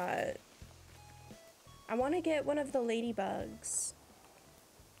a lot. I want to get one of the ladybugs.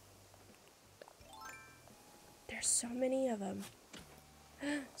 There's so many of them.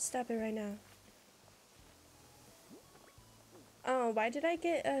 Stop it right now. Oh, why did I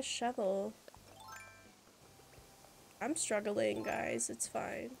get a shovel? I'm struggling, guys. It's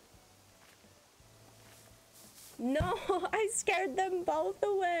fine. No, I scared them both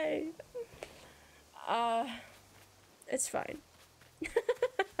away. It's fine.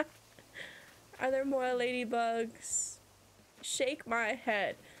 Are there more ladybugs? Shake my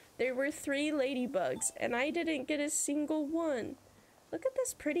head. There were 3 ladybugs, and I didn't get a single one. Look at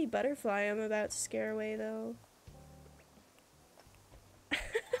this pretty butterfly I'm about to scare away, though.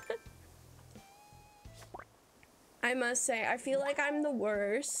 I must say, I feel like I'm the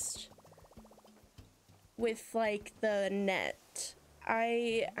worst with, like, the net.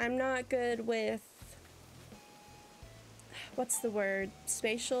 I'm not good with... What's the word?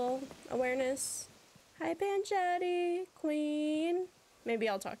 Spatial awareness? Hi, Panchetti, queen. Maybe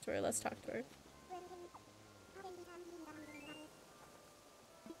I'll talk to her. Let's talk to her.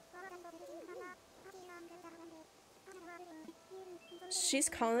 She's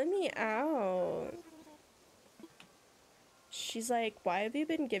calling me out. She's like, why have you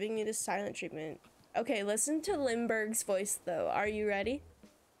been giving me this silent treatment? Okay, listen to Lindbergh's voice though. Are you ready?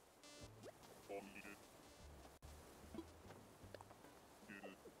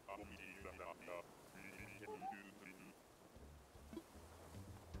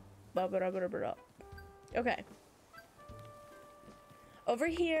 Okay. Over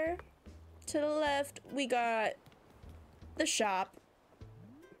here, to the left, we got the shop.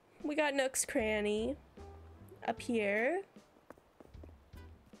 We got Nook's Cranny. Up here.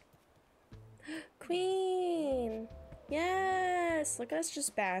 Queen! Yes! Look at us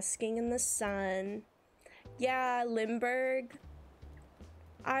just basking in the sun. Yeah, Limburg.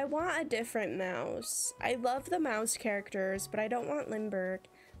 I want a different mouse. I love the mouse characters, but I don't want Limburg.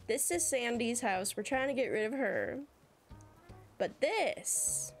 This is Sandy's house. We're trying to get rid of her. But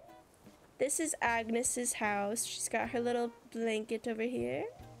this is Agnes's house. She's got her little blanket over here.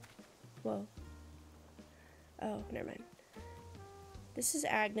 Whoa. Oh, never mind. This is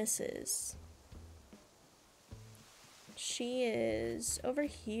Agnes's. She is over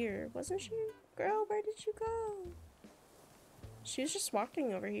here. Wasn't she? Girl, where did you go? She was just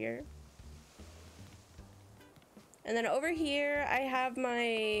walking over here. And then over here, I have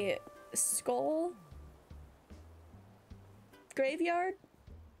my skull graveyard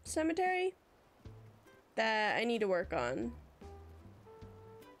cemetery that I need to work on.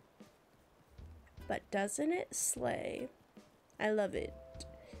 But doesn't it slay? I love it.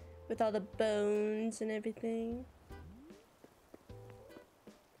 With all the bones and everything.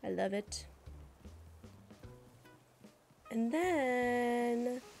 I love it. And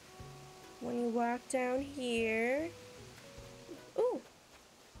then when you walk down here, ooh,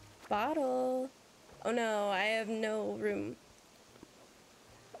 bottle. Oh no, I have no room.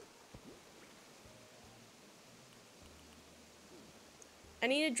 I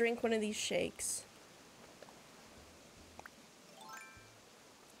need to drink one of these shakes.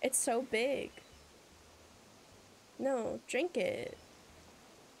 It's so big. No, drink it.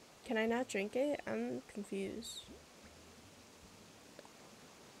 Can I not drink it? I'm confused.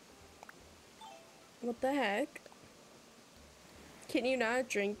 What the heck? Can you not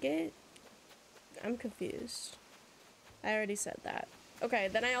drink it? I'm confused. I already said that. Okay,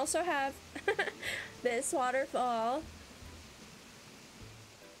 then I also have this waterfall.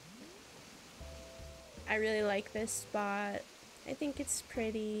 I really like this spot. I think it's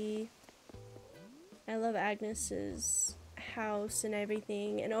pretty. I love Agnes's house and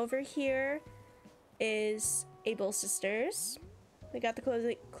everything. And over here is Able Sisters. We got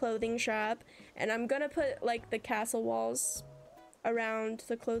the clothing shop, and I'm gonna put like the castle walls around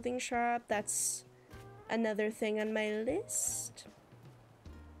the clothing shop. That's another thing on my list.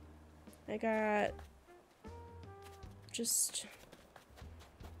 I got just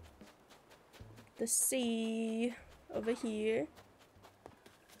the sea over here.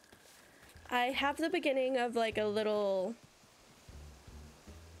 I have the beginning of like a little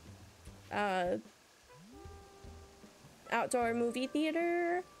outdoor movie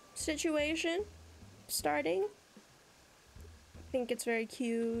theater situation starting. I think it's very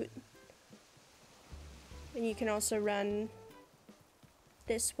cute. And you can also run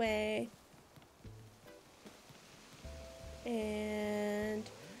this way. And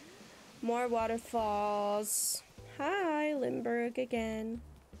more waterfalls. Hi, Limburg again.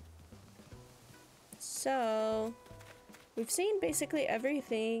 So, we've seen basically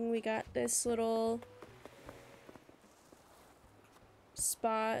everything. We got this little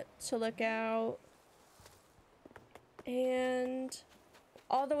spot to look out. And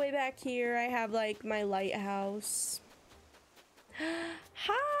all the way back here, I have like my lighthouse.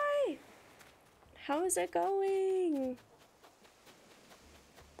 Hi! How is it going?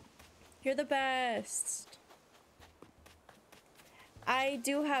 You're the best. I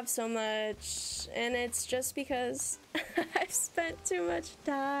do have so much, and it's just because I've spent too much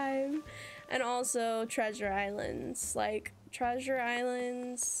time. And also Treasure Islands. Like, Treasure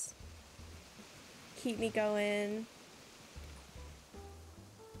Islands keep me going.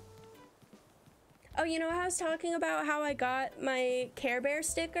 Oh, you know, I was talking about how I got my Care Bear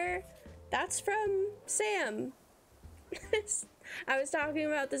sticker? That's from Sam. I was talking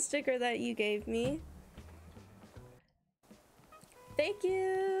about the sticker that you gave me. Thank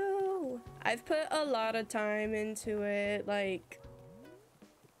you! I've put a lot of time into it, like,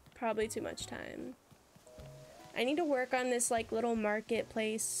 probably too much time. I need to work on this, like, little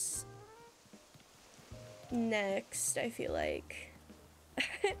marketplace next, I feel like.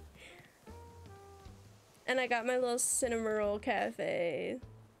 And I got my little cinnamon roll cafe.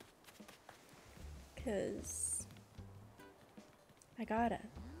 'Cause I gotta.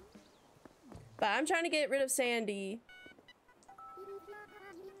 But I'm trying to get rid of Sandy.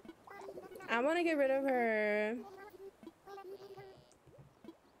 I want to get rid of her.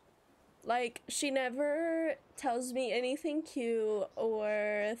 Like, she never tells me anything cute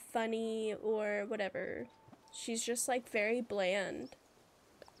or funny or whatever. She's just like very bland.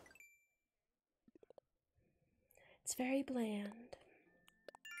 It's very bland.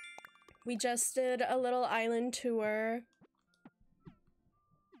 We just did a little island tour.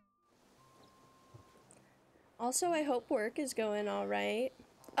 Also, I hope work is going all right.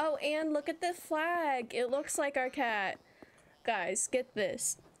 Oh, and look at the flag. It looks like our cat. Guys, get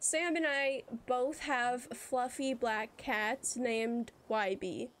this. Sam and I both have fluffy black cats named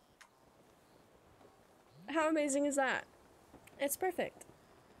YB. How amazing is that? It's perfect.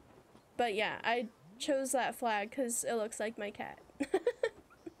 But yeah, I chose that flag because it looks like my cat.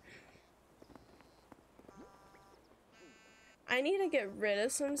 I need to get rid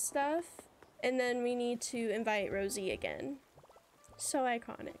of some stuff, and then we need to invite Rosie again. So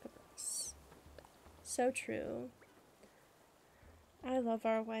iconic of us. So true. I love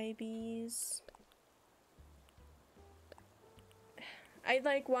our YBs. I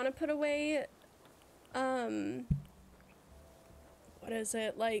like want to put away, what is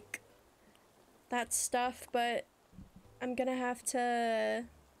it, like, that stuff, but I'm gonna have to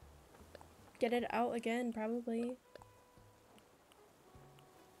get it out again, probably.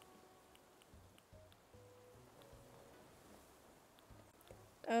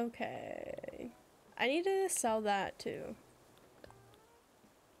 Okay. I need to sell that too.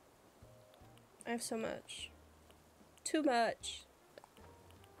 I have so much. Too much.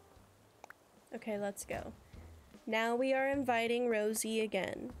 Okay, let's go. Now we are inviting Rosie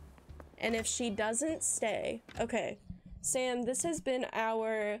again. And if she doesn't stay... Okay. Sam, this has been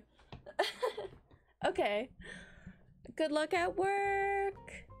our... Okay. Good luck at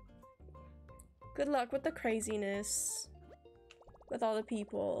work. Good luck with the craziness. With all the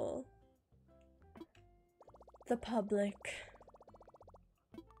people. The public.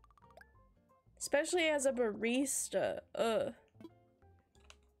 Especially as a barista. Ugh.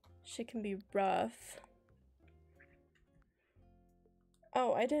 Shit can be rough.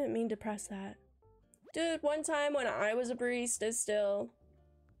 Oh, I didn't mean to press that. Dude, one time when I was a barista still,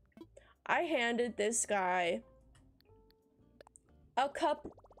 I handed this guy a cup,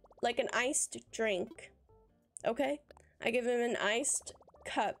 like an iced drink. Okay? I give him an iced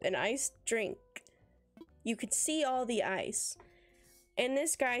cup, an iced drink. You could see all the ice. And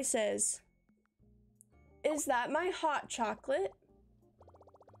this guy says, "Is that my hot chocolate?"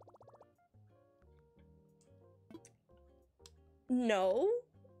 No.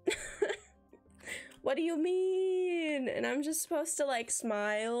 What do you mean? And I'm just supposed to like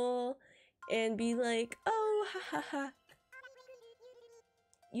smile and be like, oh, ha ha ha.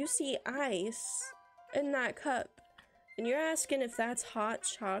 You see ice in that cup and you're asking if that's hot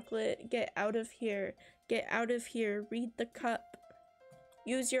chocolate. Get out of here. Get out of here. Read the cup.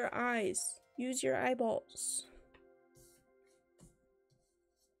 Use your eyes. Use your eyeballs.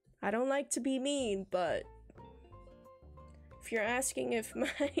 I don't like to be mean, but if you're asking if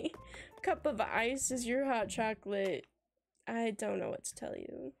my cup of ice is your hot chocolate, I don't know what to tell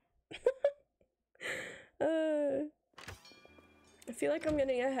you. I feel like I'm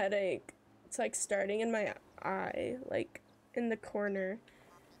getting a headache. It's like starting in my eye, like in the corner.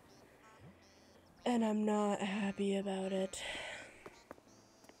 And I'm not happy about it.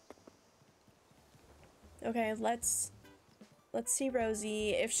 Okay, let's see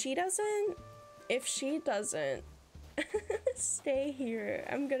Rosie. If she doesn't stay here,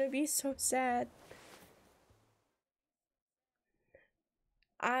 I'm gonna be so sad.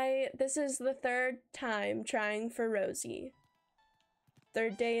 This is the third time trying for Rosie.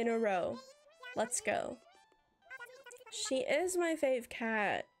 Third day in a row. Let's go. She is my fave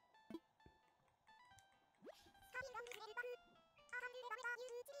cat.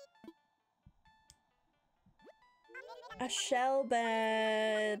 A shell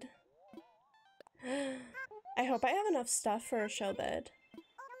bed. I hope I have enough stuff for a shell bed.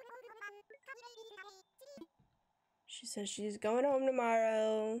 She says she's going home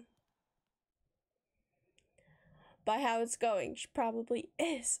tomorrow. By how it's going, she probably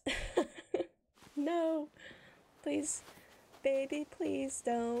is. No. Please, baby, please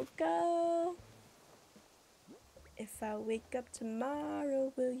don't go. If I wake up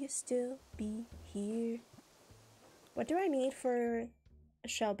tomorrow, will you still be here? What do I need for a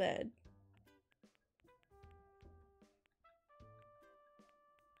shell bed?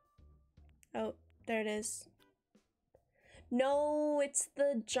 Oh, there it is. No, it's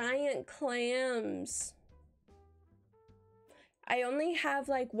the giant clams. I only have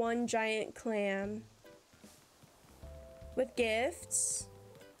like one giant clam. with gifts.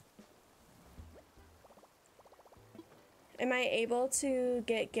 Am I able to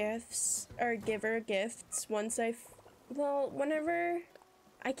get gifts or give her gifts once well, whenever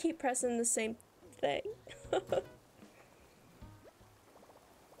I keep pressing the same thing.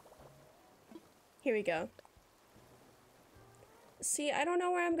 Here we go. See, I don't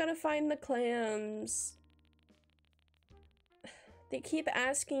know where I'm gonna find the clams. They keep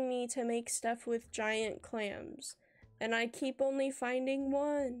asking me to make stuff with giant clams, and I keep only finding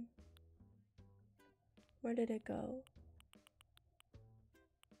one. Where did it go?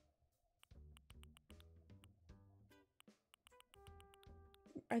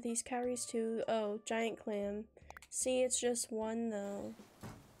 Are these calories too? Oh, giant clam. See, it's just one though.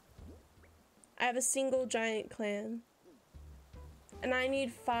 I have a single giant clam. And I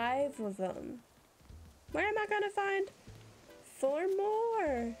need 5 of them. Where am I gonna find 4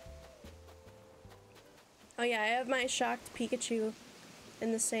 more? Oh yeah, I have my shocked Pikachu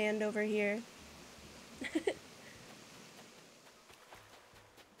in the sand over here.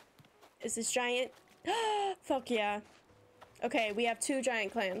 Is this giant? Fuck yeah. Okay, we have 2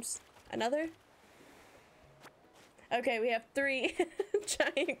 giant clams. Another? Okay, we have 3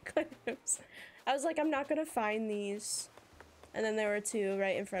 giant clams. I was like, I'm not gonna find these. And then there were 2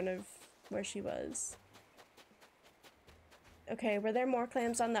 right in front of where she was. Okay, were there more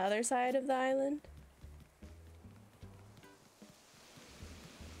clams on the other side of the island?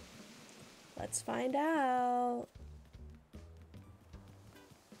 Let's find out.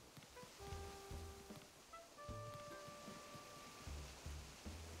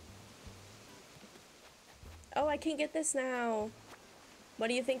 Oh, I can get this now. What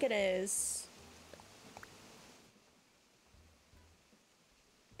do you think it is?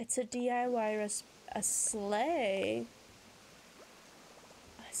 It's a DIY a sleigh.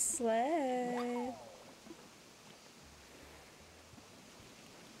 A sleigh.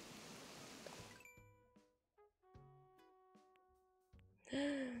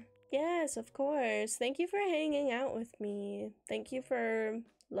 Yes, of course. Thank you for hanging out with me. Thank you for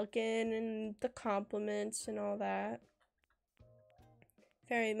looking and the compliments and all that.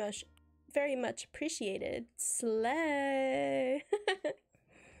 Very much appreciated. Slay.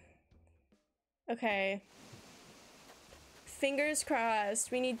 Okay. Fingers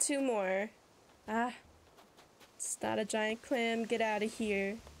crossed. We need 2 more. Ah. It's not a giant clam. Get out of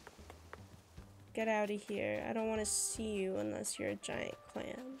here. Get out of here. I don't want to see you unless you're a giant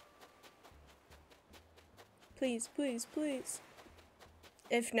clam. Please, please, please.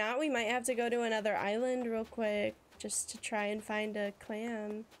 If not, we might have to go to another island real quick just to try and find a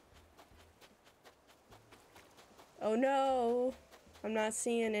clam. Oh no. I'm not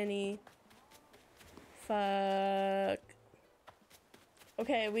seeing any. Fuck.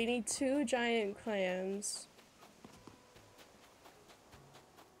 Okay, we need 2 giant clams.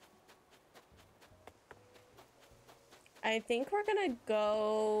 I think we're gonna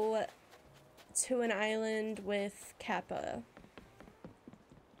go to an island with Kappa.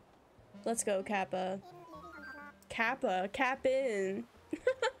 Let's go, Kappa. Kappa, cap in.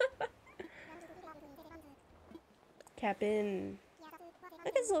 Cap in. Look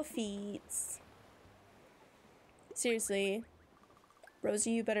at his little feet. Seriously.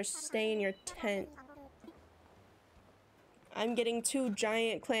 Rosie, you better stay in your tent. I'm getting 2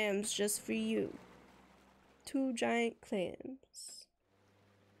 giant clams just for you. 2 giant clams.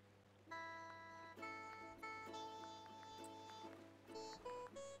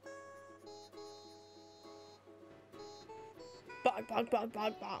 Bonk, bonk, bonk,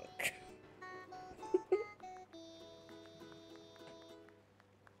 bonk, bonk.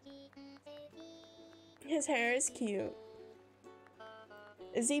 His hair is cute.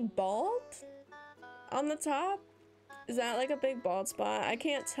 Is he bald? On the top? Is that like a big bald spot? I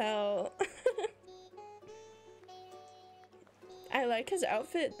can't tell. I like his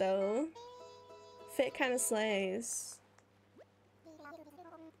outfit though. Fit kind of slays.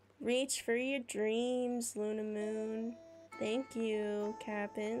 Reach for your dreams, Luna Moon. Thank you,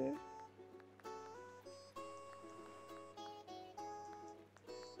 Captain.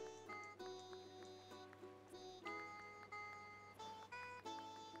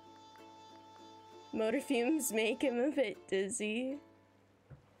 Motor fumes make him a bit dizzy.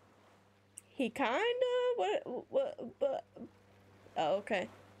 He kinda, what, oh, okay.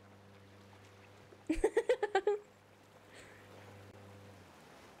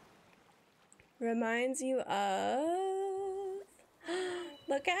 Reminds you of,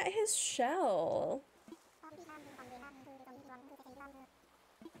 look at his shell.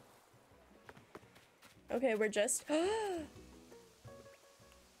 Okay, we're just,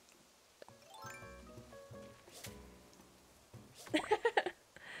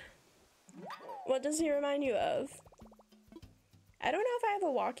 What does he remind you of? I don't know if I have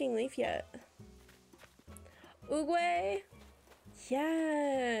a walking leaf yet. Oogway?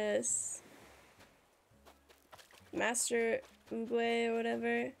 Yes! Master Oogway or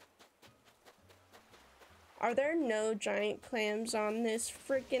whatever. Are there no giant clams on this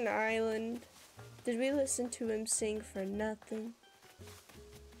freaking island? Did we listen to him sing for nothing?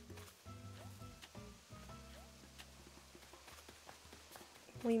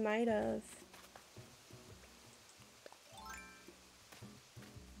 We might have.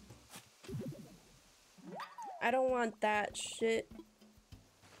 I don't want that shit.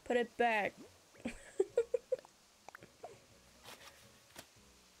 Put it back.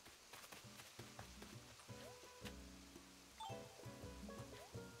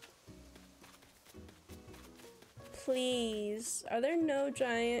 Please. Are there no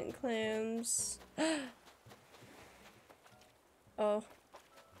giant clams? Oh.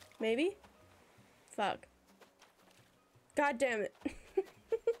 Maybe? Fuck. God damn it.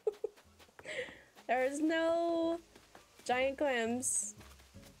 There's no giant clams.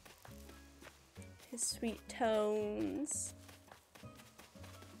 His sweet tones.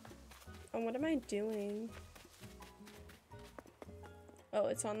 Oh, what am I doing? Oh,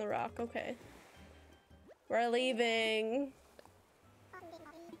 it's on the rock. Okay. We're leaving.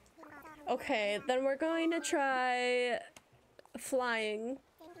 Okay, then we're going to try flying.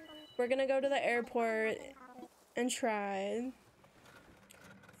 We're gonna go to the airport and try.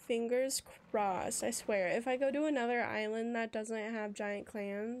 Fingers crossed, I swear. If I go to another island that doesn't have giant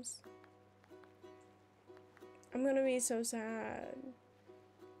clams, I'm gonna be so sad.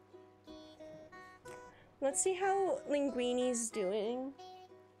 Let's see how Linguini's doing.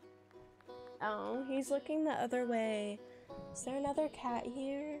 Oh, he's looking the other way. Is there another cat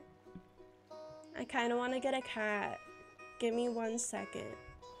here? I kind of want to get a cat. Give me 1 second.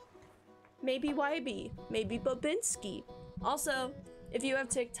 Maybe YB. Maybe Bobinski. Also, if you have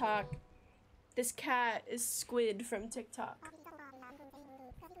TikTok, this cat is Squid from TikTok.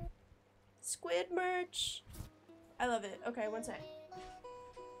 Squid merch. I love it. Okay, 1 sec.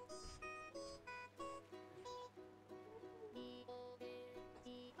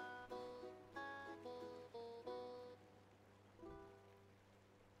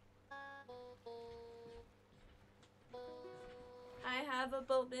 I have a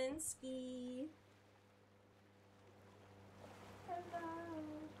Bobinski. Hello.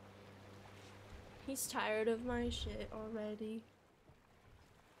 He's tired of my shit already.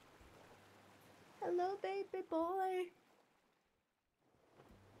 Hello, baby boy.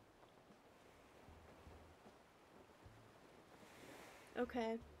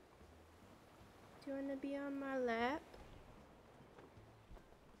 Okay. Do you want to be on my lap?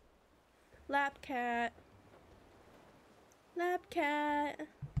 Lap cat. Lap cat.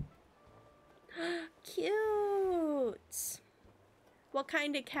 Cute. What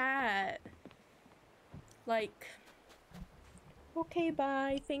kind of cat? Like, okay,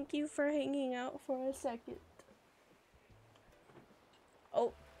 bye. Thank you for hanging out for a second.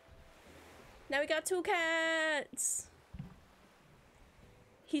 Oh. Now we got 2 cats.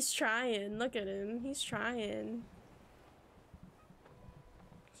 He's trying. Look at him. He's trying.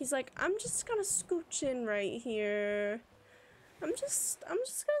 He's like, I'm just gonna scooch in right here. I'm just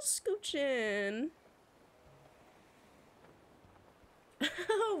gonna scooch in.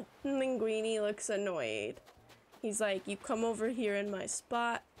 Linguini looks annoyed. He's like, you come over here in my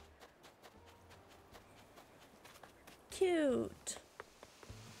spot. Cute.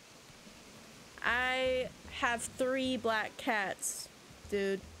 I have 3 black cats,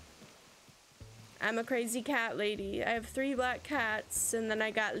 dude. I'm a crazy cat lady. I have 3 black cats, and then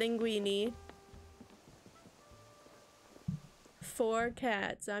I got Linguini. 4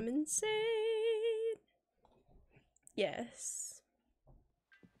 cats. I'm insane. Yes.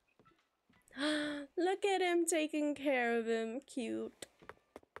 Look at him taking care of him. Cute.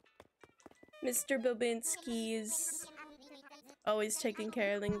 Mr. Bobinski's always taking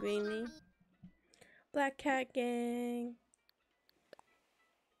care of Linguini. Black cat gang.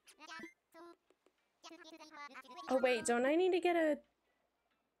 Oh wait, don't I need to get a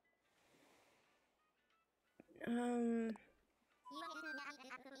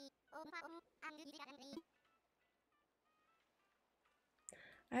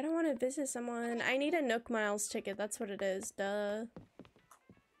I don't want to visit someone. I need a Nook Miles ticket. That's what it is. Duh.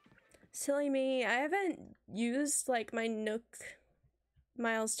 Silly me. I haven't used like my Nook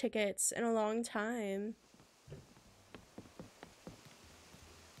Miles tickets in a long time.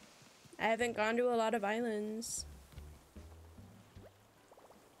 I haven't gone to a lot of islands.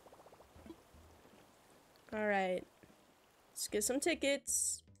 Alright. Let's get some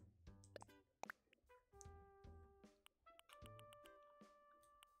tickets.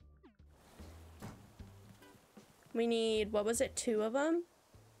 We need, what was it, 2 of them?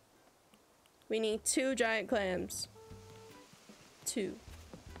 We need 2 giant clams. 2.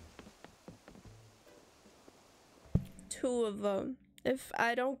 2 of them. If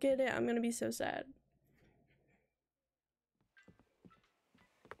I don't get it, I'm gonna be so sad.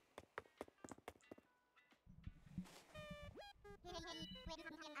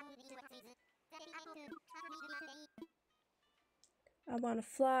 I wanna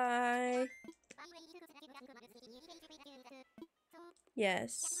fly.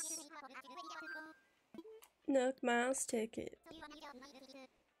 Yes. Nook Miles ticket.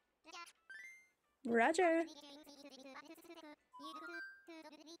 Roger.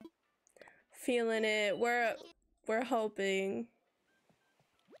 Feeling it. We're hoping.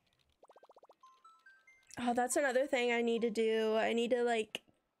 Oh, that's another thing I need to do. I need to like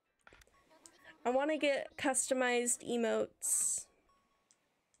I want to get customized emotes.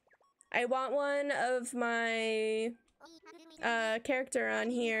 I want one of my character on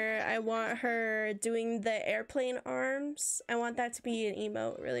here. I want her doing the airplane arms. I want that to be an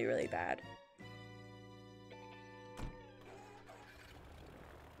emote really, really bad.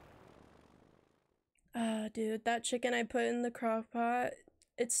 Dude, that chicken I put in the crock pot,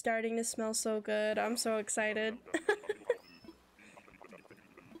 it's starting to smell so good. I'm so excited.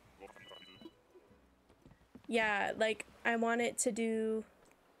 Yeah, like, I want it to do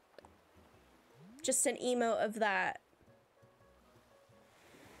just an emote of that.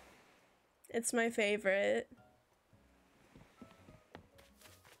 It's my favorite.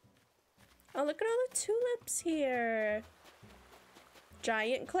 Oh, look at all the tulips here.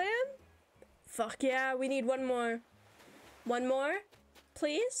 Giant clam? Fuck yeah, we need one more. One more?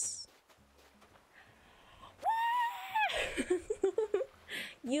 Please?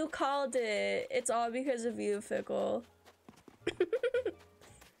 You called it. It's all because of you, Fickle.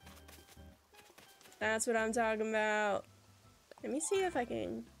 That's what I'm talking about. Let me see if I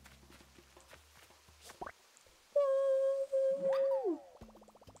can... Woo!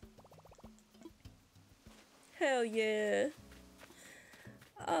 Hell yeah.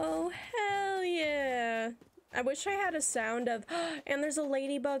 Oh, hell yeah. I wish I had a sound of... And there's a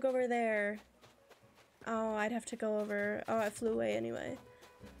ladybug over there. Oh, I'd have to go over... Oh, it flew away anyway.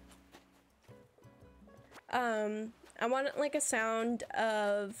 I want like a sound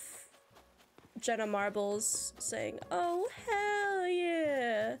of Jenna Marbles saying, "Oh, hell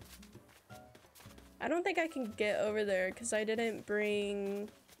yeah." I don't think I can get over there because I didn't bring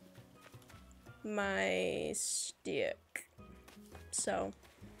my stick. So,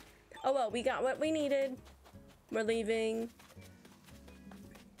 oh well, we got what we needed. We're leaving.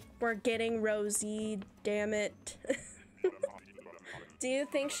 We're getting Rosie, damn it. Do you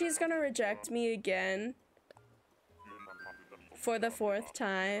think she's gonna reject me again? For the 4th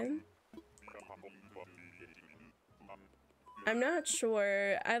time? I'm not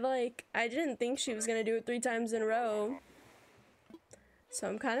sure. I didn't think she was gonna do it 3 times in a row. So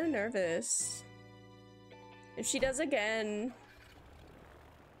I'm kind of nervous. If she does again,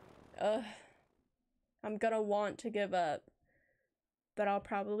 I'm gonna want to give up. But I'll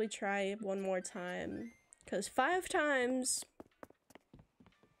probably try one more time. 'Cause 5 times,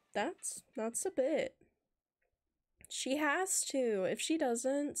 that's a bit. She has to. If she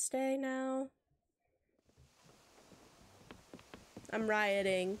doesn't stay now, I'm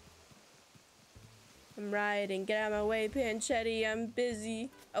rioting. I'm rioting. Get out of my way, Panchetti. I'm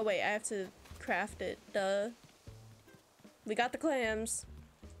busy. Oh wait, I have to craft it. Duh. We got the clams.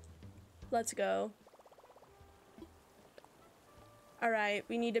 Let's go. Alright,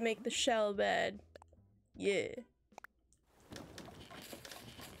 we need to make the shell bed. Yeah.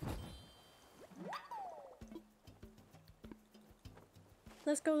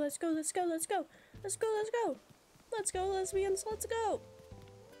 Let's go, let's go, let's go, let's go. Let's go, let's go. Let's go, lesbians, let's go.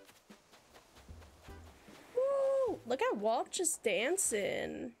 Woo! Look at Walt just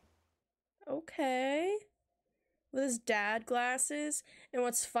dancing. Okay. With his dad glasses. And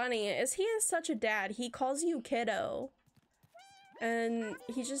what's funny is he is such a dad. He calls you kiddo. And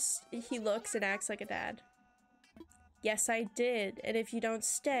he looks and acts like a dad. Yes, I did. And if you don't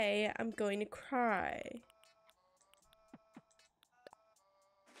stay, I'm going to cry.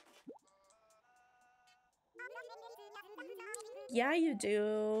 Yeah, you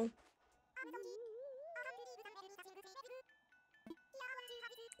do.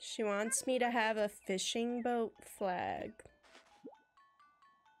 She wants me to have a fishing boat flag.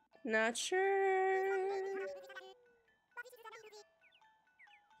 Not sure.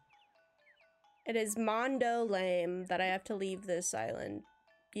 It is Mondo lame that I have to leave this island.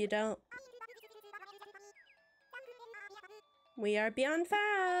 You don't. We are beyond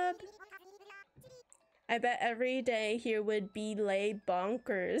fab. I bet every day here would be lay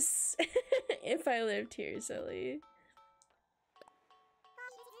bonkers if I lived here, silly.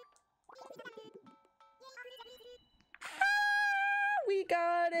 We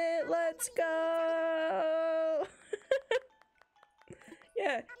got it! Let's go!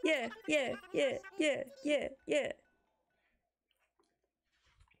 Yeah, yeah, yeah, yeah, yeah, yeah, yeah.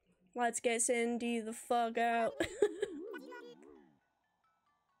 Let's get Cindy the fuck out.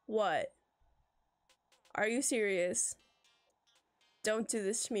 What? Are you serious? Don't do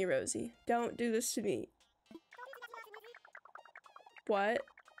this to me, Rosie. Don't do this to me. What?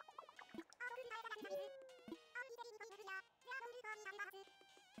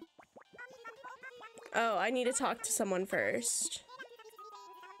 Oh, I need to talk to someone first.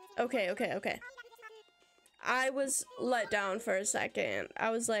 Okay. I was let down for a second. I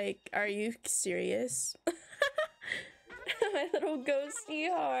was like, are you serious? My little ghosty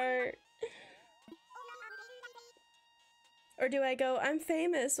heart. Or do I go, I'm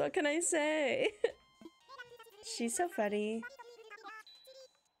famous, what can I say? She's so funny.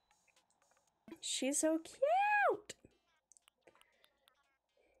 She's so cute!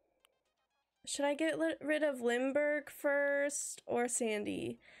 Should I get rid of Limburg first or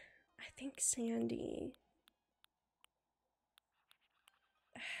Sandy? I think Sandy.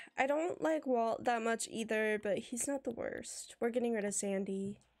 I don't like Walt that much either, but he's not the worst. We're getting rid of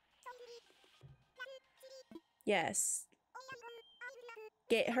Sandy. Yes.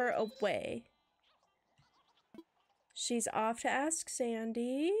 Get her away. She's off to ask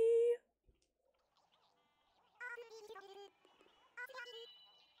Sandy.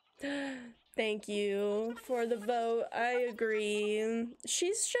 Thank you for the vote. I agree.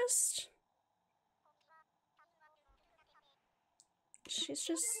 She's just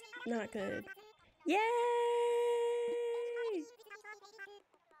not good. Yay!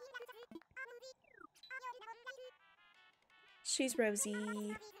 She's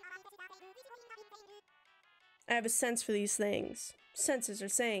Rosie. I have a sense for these things. Senses are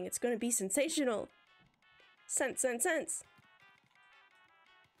saying it's gonna be sensational. Sense.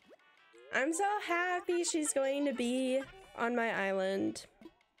 I'm so happy she's going to be on my island.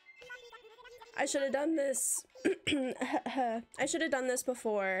 I should have done this. I should have done this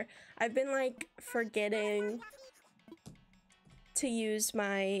before. I've been like forgetting to use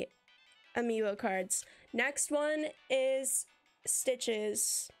my amiibo cards. Next one is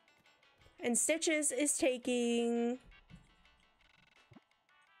Stitches. And Stitches is taking...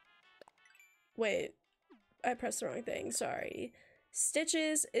 Wait, I pressed the wrong thing, sorry.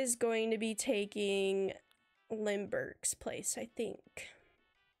 Stitches is going to be taking Limburg's place, I think.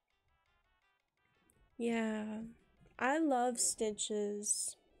 Yeah, I love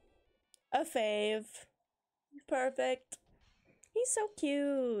Stitches. A fave. Perfect. He's so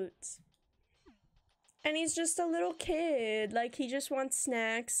cute. And he's just a little kid. Like, he just wants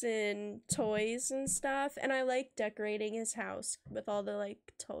snacks and toys and stuff. And I like decorating his house with all the,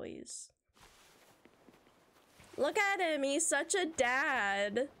 like, toys. Look at him. He's such a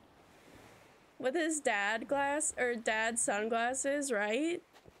dad. With his dad sunglasses, right?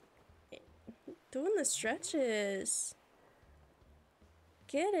 Doing the stretches.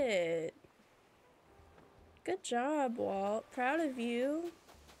 Get it. Good job, Walt. Proud of you.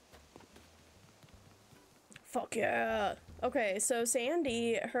 Fuck yeah. Okay, so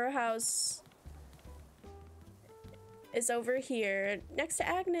Sandy, her house is over here next to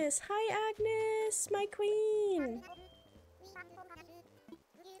Agnes. Hi, Agnes, my queen.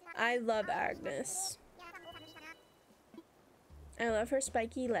 I love Agnes. I love her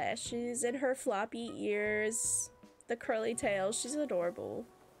spiky lashes and her floppy ears, the curly tail. She's adorable.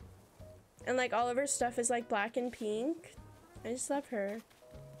 And like all of her stuff is like black and pink. I just love her.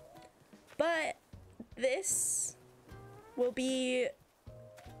 But this will be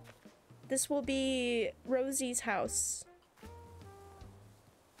Rosie's house.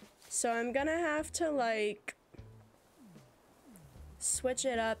 So I'm gonna have to like switch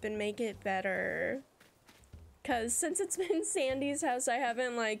it up and make it better. Cause since it's been Sandy's house, I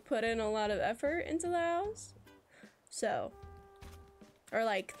haven't like put in a lot of effort into the house. So, or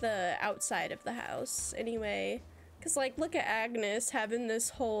like the outside of the house anyway. Cause like look at Agnes having this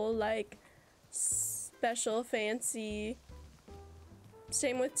whole like special fancy.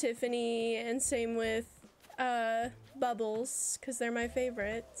 Same with Tiffany and same with Bubbles, cause they're my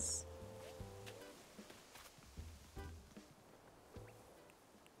favorites.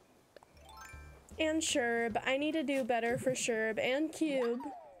 And Sherb. I need to do better for Sherb and Cube.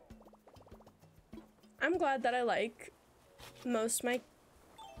 I'm glad that I like most of my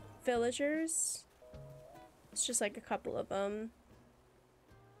villagers. It's just like a couple of them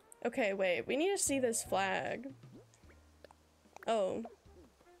Okay, wait. We need to see this flag. Oh.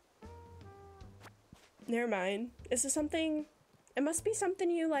 Never mind. Is this something... It must be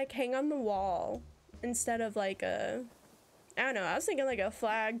something you, like, hang on the wall. Instead of, like, a... I don't know. I was thinking, like, a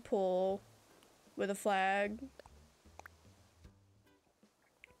flagpole with a flag.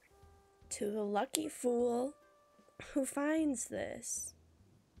 To the lucky fool who finds this.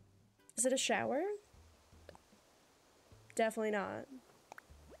 Is it a shower? Definitely not.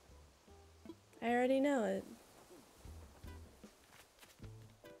 I already know it.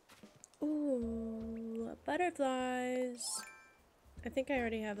 Ooh, butterflies. I think I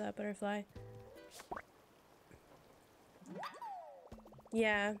already have that butterfly.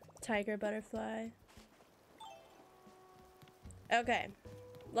 Yeah, tiger butterfly. Okay,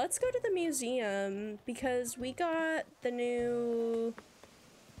 let's go to the museum because we got the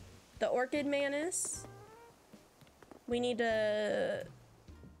orchid mantis. We need to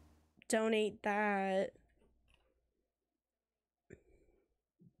donate that.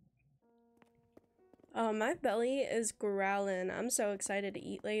 Oh, my belly is growling. I'm so excited to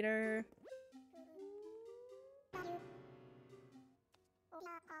eat later.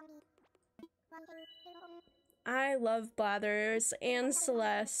 I love Blathers and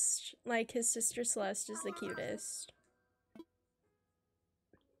Celeste. Like, his sister Celeste is the cutest.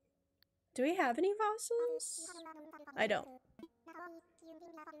 Do we have any fossils? I don't.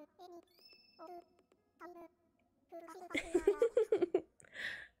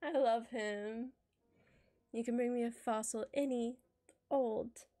 I love him. You can bring me a fossil any old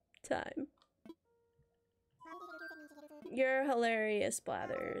time. You're hilarious,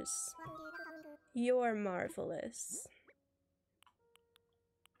 Blathers. You're marvelous.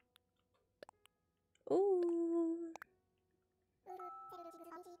 Ooh.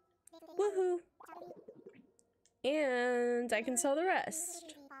 Woohoo. And I can sell the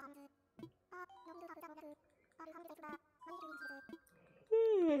rest.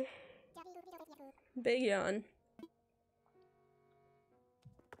 Big yawn.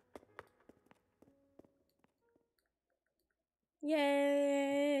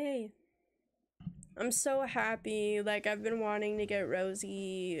 Yay! I'm so happy. Like, I've been wanting to get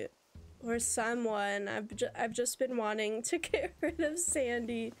Rosie or someone. I've just been wanting to get rid of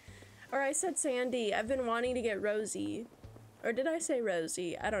Sandy. Or I said Sandy. I've been wanting to get Rosie. Or did I say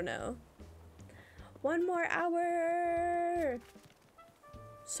Rosie? I don't know. 1 more hour!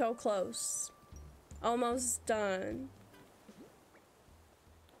 So close. Almost done.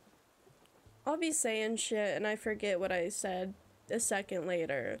 I'll be saying shit and I forget what I said a second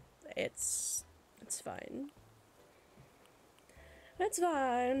later. It's fine. It's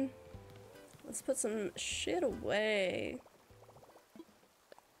fine. Let's put some shit away.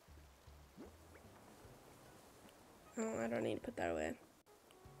 Oh, I don't need to put that away.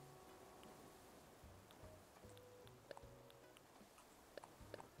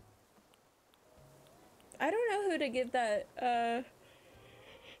 I don't know who to give that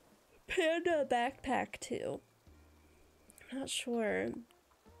panda backpack to. I'm not sure.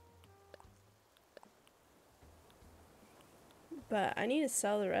 But I need to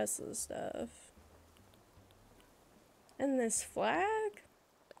sell the rest of the stuff. And this flag?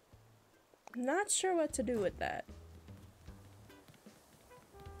 I'm not sure what to do with that.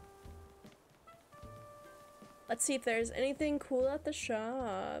 Let's see if there's anything cool at the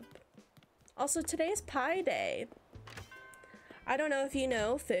shop. Also, today's Pie Day. I don't know if you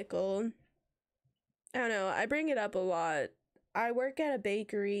know, Fickle. I don't know, I bring it up a lot. I work at a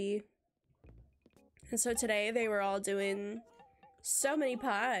bakery. And so today they were all doing so many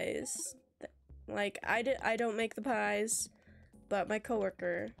pies. Like, I don't make the pies, but my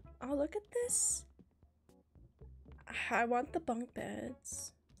coworker. Oh, look at this. I want the bunk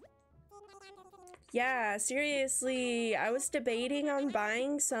beds. Yeah, seriously, I was debating on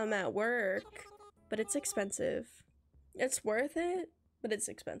buying some at work, but it's expensive. It's worth it, but it's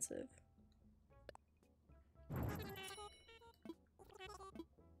expensive.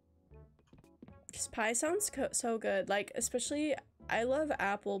 This pie sounds so good, like, especially, I love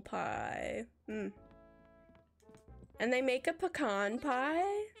apple pie. And they make a pecan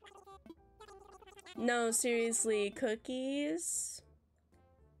pie? No, seriously, cookies?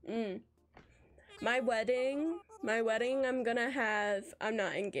 My wedding, I'm gonna have, I'm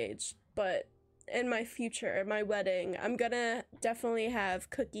not engaged, but in my future, my wedding, I'm gonna definitely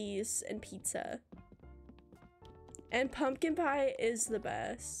have cookies and pizza. And pumpkin pie is the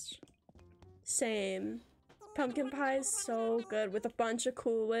best. Same. Pumpkin pie is so good with a bunch of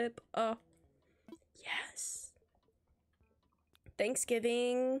Cool Whip. Oh, yes.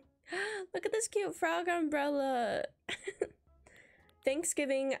 Thanksgiving. Look at this cute frog umbrella.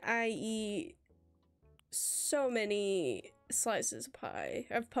 Thanksgiving, I eat so many slices of pie,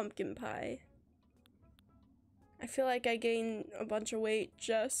 of pumpkin pie. I feel like I gain a bunch of weight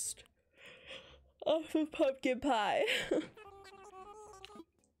just off of pumpkin pie.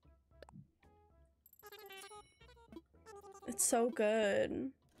 It's so good.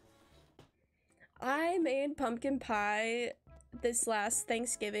 I made pumpkin pie this last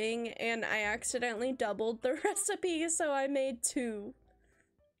Thanksgiving and I accidentally doubled the recipe, so I made 2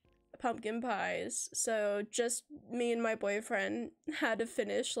 pumpkin pies. So just me and my boyfriend had to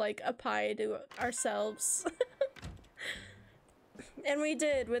finish like a pie to ourselves. And we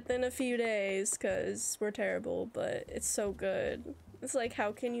did within a few days because we're terrible, but it's so good. It's like,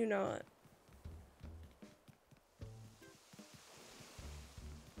 how can you not?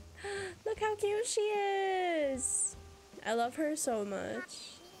 Look how cute she is! I love her so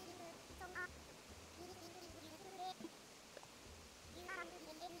much.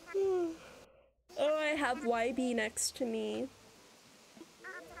 Oh, I have YB next to me.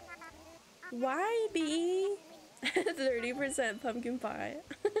 YB! 30% pumpkin pie.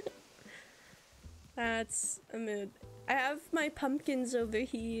 That's a mood. I have my pumpkins over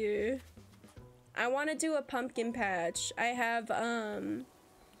here. I want to do a pumpkin patch. I have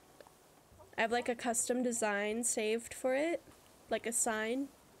like a custom design saved for it, like a sign.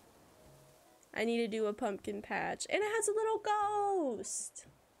 I need to do a pumpkin patch, and it has a little ghost.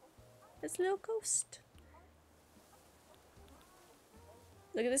 It's a little ghost.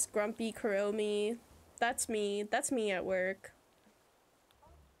 Look at this grumpy Kuromi. That's me. That's me at work.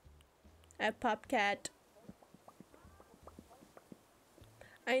 At Popcat.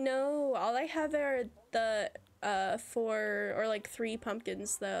 I know. All I have are the 4 or like 3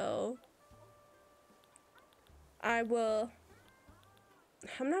 pumpkins though. I'm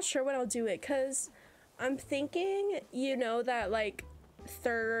not sure when I'll do it, cause I'm thinking, you know, that like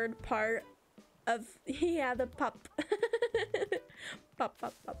 3rd part of yeah, the pop. Pop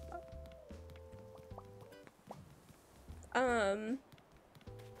pop pop pop.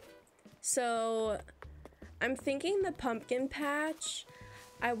 So I'm thinking the pumpkin patch,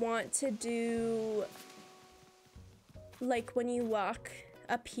 I want to do like when you walk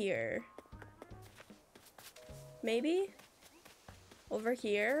up here. Maybe over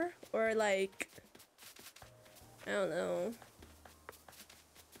here, or like, I don't know,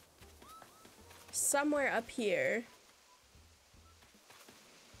 somewhere up here.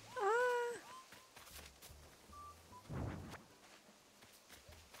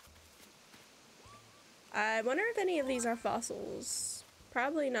 I wonder if any of these are fossils.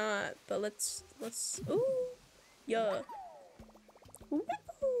 Probably not, but let's ooh, yeah. Woo.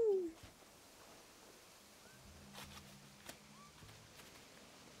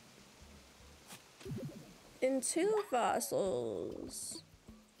 And 2 fossils.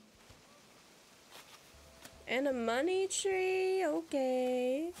 And a money tree,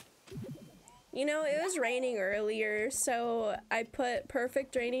 okay. You know, it was raining earlier, so I put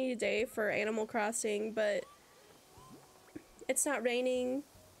perfect rainy day for Animal Crossing, but it's not raining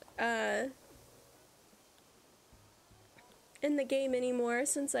in the game anymore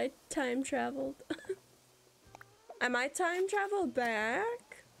since I time traveled. I might time travel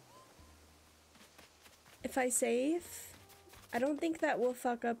back if I save. I don't think that will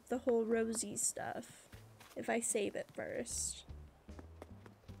fuck up the whole Rosie stuff if I save it first.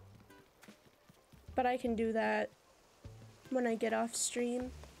 But I can do that when I get off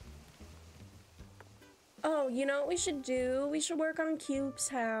stream. Oh, you know what we should do? We should work on Cube's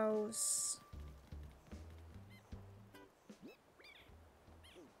house.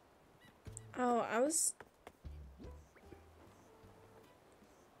 Oh,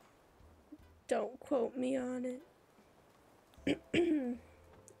 Don't quote me on it.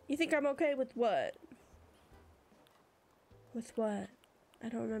 You think I'm okay with what? With what? I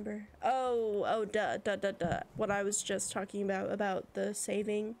don't remember. Oh, duh. What I was just talking about the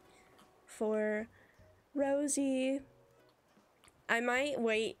saving for Rosie. I might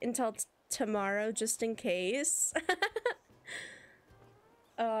wait until tomorrow just in case.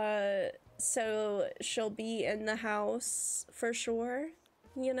 So she'll be in the house for sure,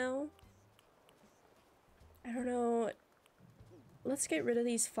 you know? I don't know. Let's get rid of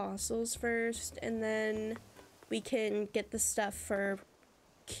these fossils first, and then we can get the stuff for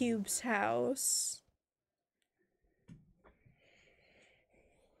Cube's house.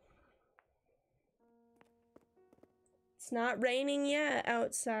 It's not raining yet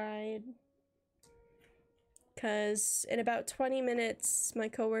outside. Because in about 20 minutes, my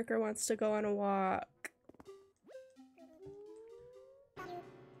coworker wants to go on a walk.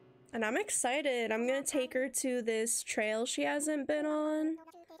 And I'm excited. I'm gonna take her to this trail she hasn't been on.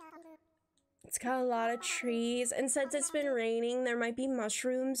 It's got a lot of trees, and since it's been raining, there might be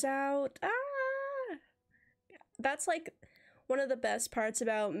mushrooms out. Ah! That's like one of the best parts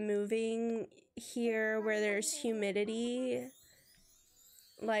about moving here, where there's humidity.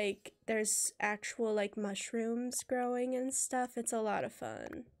 Like, there's actual, like, mushrooms growing and stuff. It's a lot of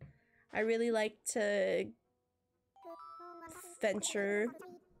fun. I really like to venture.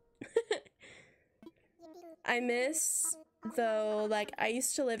 I miss, though, like, I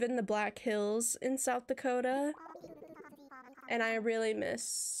used to live in the Black Hills in South Dakota, and I really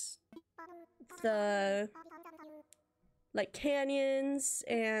miss the, like, canyons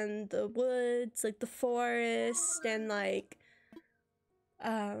and the woods, like, the forest, and, like,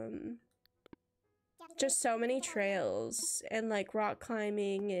 just so many trails, and, like, rock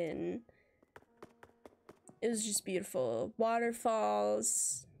climbing, and it was just beautiful.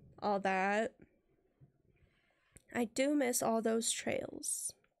 Waterfalls, all that. I do miss all those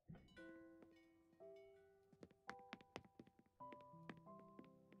trails.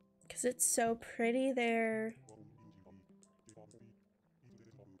 Because it's so pretty there.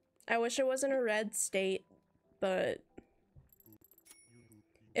 I wish it wasn't a red state, but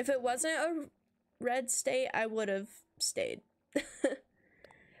if it wasn't a red state, I would have stayed.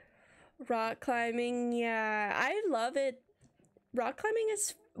 Rock climbing, yeah, I love it. Rock climbing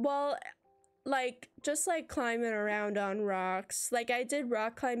is, well, like, just like climbing around on rocks. Like, I did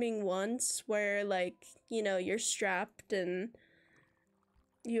rock climbing once where, like, you know, you're strapped and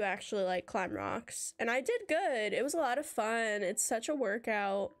you actually, like, climb rocks. And I did good. It was a lot of fun. It's such a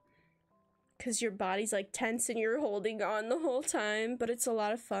workout because your body's, like, tense and you're holding on the whole time, but it's a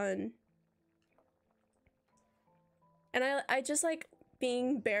lot of fun. And I just like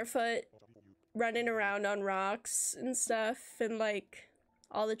being barefoot, running around on rocks and stuff, and, like,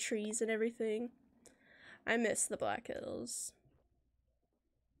 all the trees and everything. I miss the Black Hills.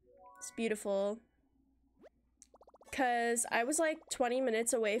 It's beautiful. Cause I was like 20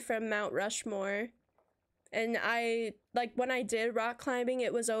 minutes away from Mount Rushmore. And I, like, when I did rock climbing,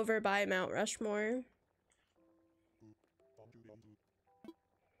 it was over by Mount Rushmore.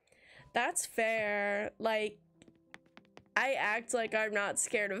 That's fair. Like, I act like I'm not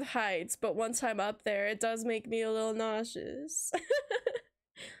scared of heights, but once I'm up there, it does make me a little nauseous.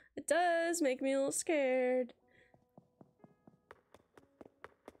 It does make me a little scared.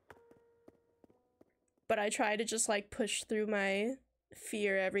 But I try to just, like, push through my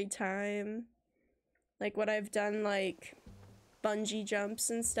fear every time. Like, when I've done, like, bungee jumps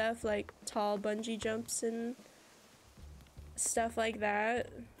and stuff, like, tall bungee jumps and stuff like that.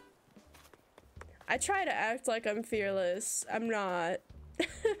 I try to act like I'm fearless. I'm not.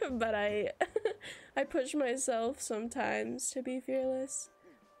 But I push myself sometimes to be fearless.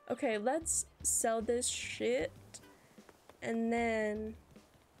 Okay, let's sell this shit. And then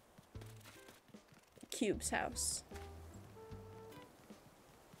Cube's house.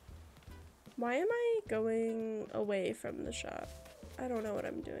 Why am I going away from the shop? I don't know what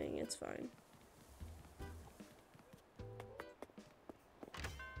I'm doing. It's fine.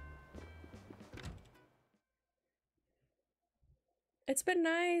 It's been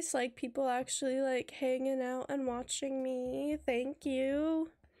nice, like, people actually, like, hanging out and watching me. Thank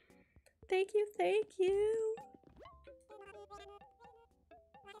you. Thank you, thank you.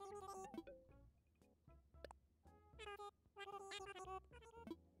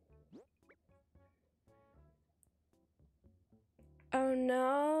 Oh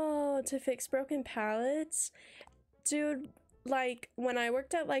no, to fix broken pallets? Dude, like, when I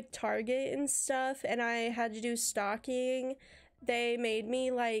worked at, like, Target and stuff, and I had to do stocking, they made me,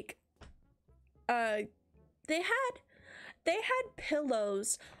 like, they had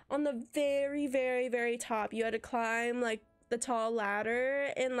pillows on the very, very, very top. You had to climb, like, the tall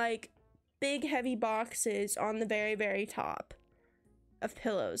ladder, and, like, big heavy boxes on the very, very top of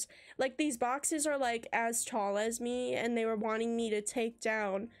pillows. Like, these boxes are, like, as tall as me, and they were wanting me to take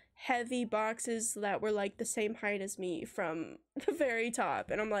down heavy boxes that were, like, the same height as me from the very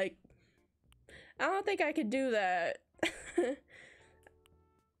top. And I'm like, I don't think I could do that.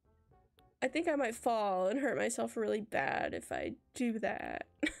 I think I might fall and hurt myself really bad if I do that.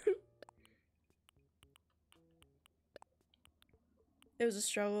 It was a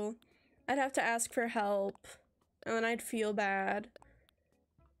struggle. I'd have to ask for help, and then I'd feel bad.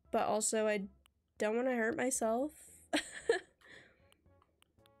 But also, I don't want to hurt myself.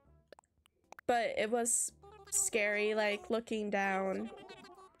 But it was scary, like, looking down.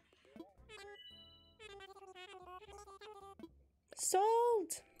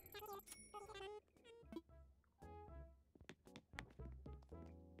 Sold!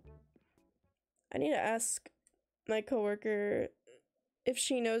 I need to ask my coworker if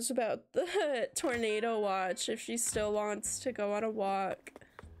she knows about the tornado watch, if she still wants to go on a walk.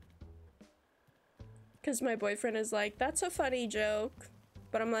 Because my boyfriend is like, that's a funny joke.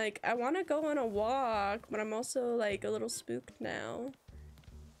 But I'm like, I want to go on a walk, but I'm also like a little spooked now.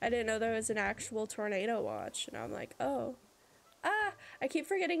 I didn't know there was an actual tornado watch. And I'm like, oh. Ah, I keep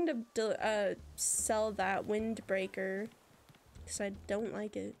forgetting to sell that windbreaker. Because I don't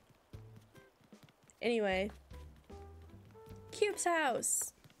like it. Anyway. Cube's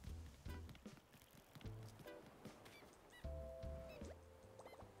house.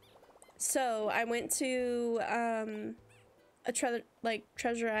 So I went to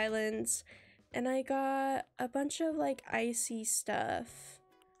Treasure Islands, and I got a bunch of like icy stuff.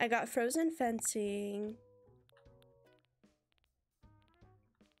 I got frozen fencing.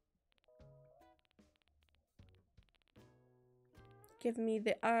 Give me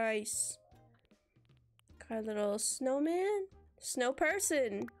the ice. Got a little snowman. Snow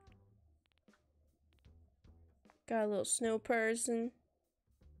person. Got a little snow person.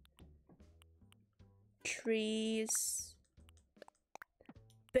 Trees.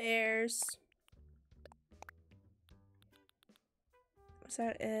 Bears. Was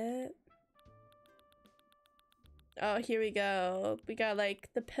that it? Oh, here we go. We got like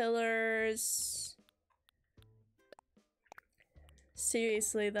the pillars.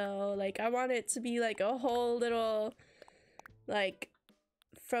 Seriously though, like I want it to be like a whole little like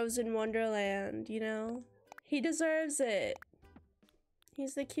frozen wonderland, you know? He deserves it.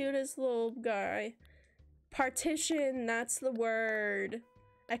 He's the cutest little guy. Partition, that's the word.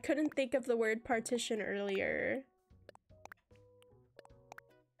 I couldn't think of the word partition earlier.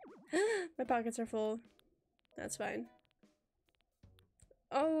 My pockets are full. That's fine.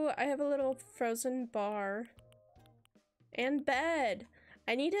 Oh, I have a little frozen bar. And bed.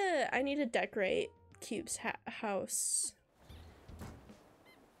 I need to decorate Cube's house.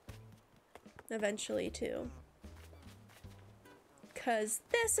 Eventually too. 'Cause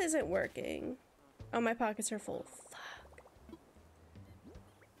this isn't working. Oh, my pockets are full. Fuck.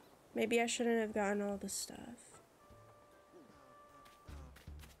 Maybe I shouldn't have gotten all the stuff.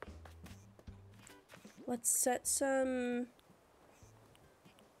 Let's set some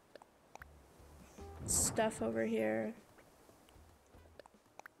stuff over here.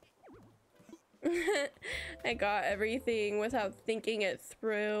 I got everything without thinking it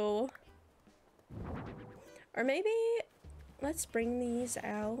through. Or maybe let's bring these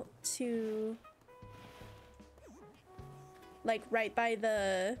out to like right by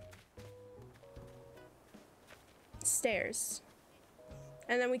the stairs.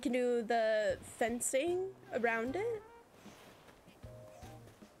 And then we can do the fencing around it.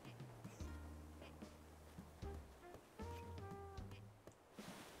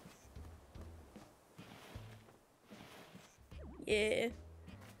 Yeah.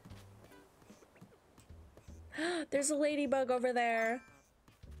 There's a ladybug over there.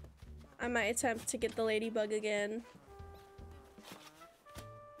 I might attempt to get the ladybug again.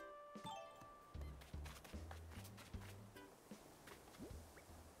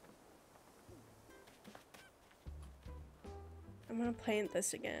 I'm gonna plant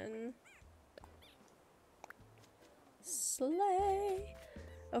this again. Slay.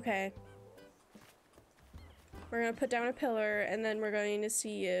 Okay. We're gonna put down a pillar and then we're going to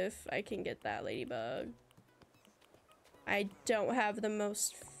see if I can get that ladybug. I don't have the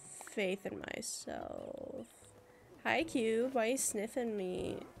most faith in myself. Hi, Cube. Why are you sniffing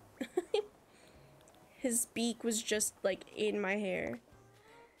me? His beak was just like in my hair.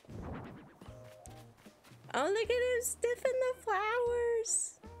 Oh, look at him sniffing the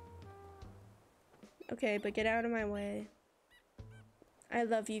flowers. Okay, but get out of my way. I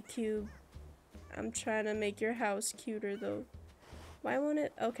love you, Cube. I'm trying to make your house cuter though. Why won't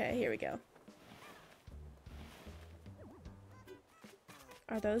it? Okay, here we go.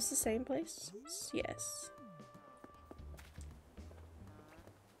 Are those the same place? Yes.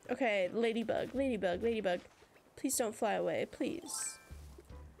 Okay, ladybug, ladybug, ladybug. Please don't fly away, please.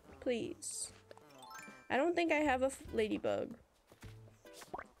 Please. I don't think I have a ladybug.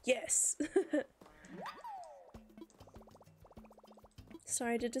 Yes.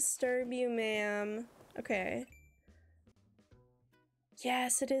 Sorry to disturb you, ma'am. Okay.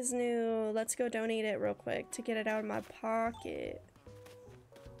 Yes, it is new. Let's go donate it real quick to get it out of my pocket.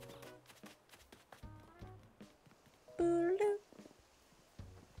 Boo-doo.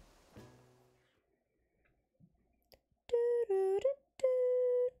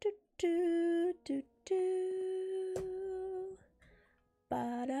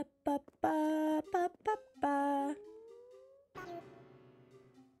 Ba-da-ba-ba-ba-ba-ba.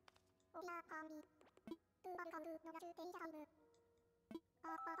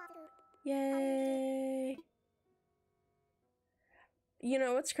 Yay. You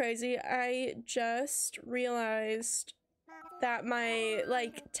know what's crazy? I just realized that my,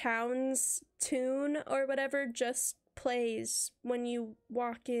 like, town's tune or whatever just plays when you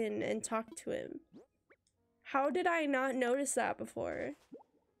walk in and talk to him. How did I not notice that before?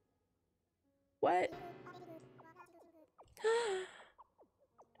 What?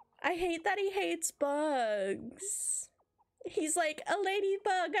 I hate that he hates bugs. He's like, a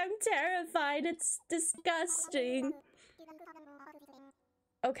ladybug, I'm terrified, it's disgusting.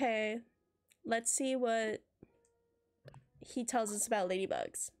 Okay, let's see what he tells us about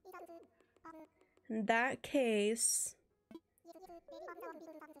ladybugs. In that case...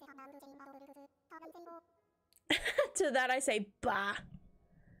 To that I say, bah.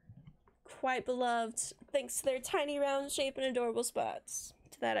 Quite beloved, thanks to their tiny round shape and adorable spots.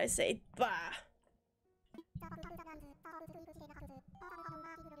 To that I say, bah.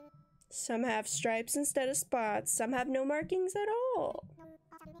 Some have stripes instead of spots. Some have no markings at all.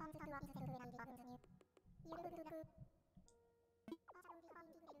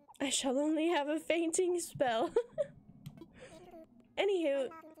 I shall only have a fainting spell. Anywho.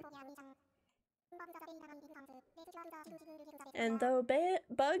 And though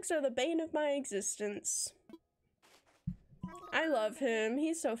bugs are the bane of my existence. I love him.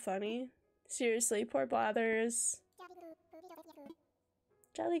 He's so funny. Seriously, poor Blathers.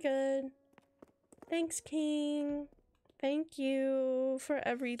 Jolly good. Thanks, King. Thank you for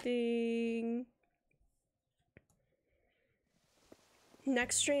everything.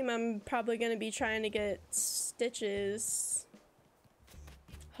 Next stream, I'm probably gonna be trying to get stitches.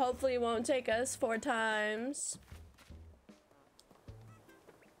 Hopefully it won't take us 4 times.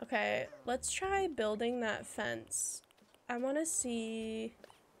 Okay, let's try building that fence. I want to see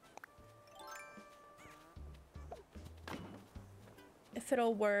if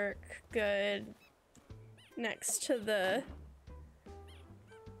it'll work good next to the...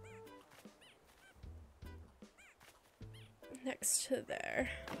 next to there.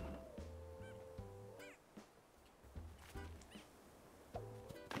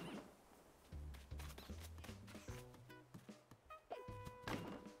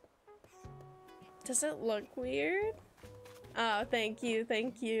 Does it look weird? Oh, thank you,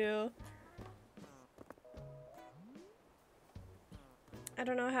 thank you. I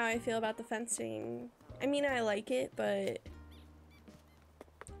don't know how I feel about the fencing. I mean, I like it, but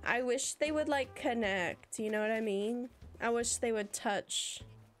I wish they would, like, connect, you know what I mean? I wish they would touch.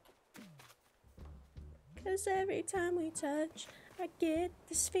 'Cause every time we touch, I get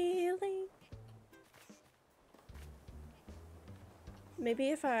this feeling.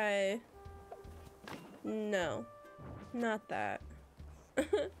 Maybe if I... No, not that.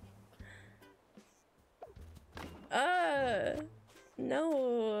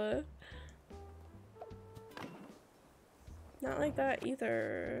 No. Not like that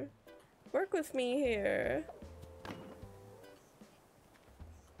either. Work with me here.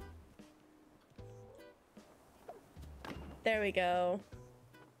 There we go.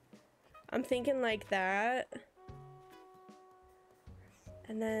 I'm thinking like that.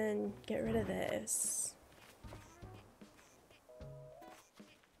 And then get rid of this.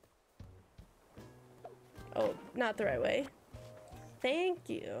 Oh, not the right way. Thank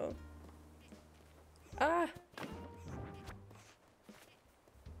you. Ah.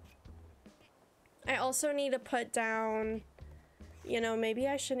 I also need to put down, you know, maybe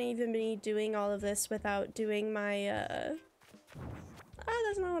I shouldn't even be doing all of this without doing my,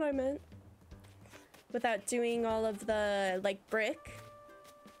 that's not what I meant. Without doing all of the, like, brick.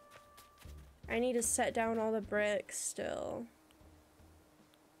 I need to set down all the bricks still.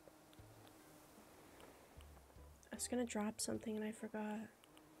 I was gonna drop something and I forgot.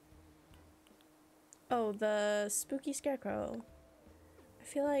 Oh, the spooky scarecrow. I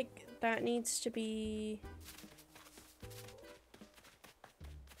feel like that needs to be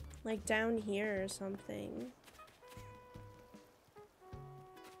like down here or something.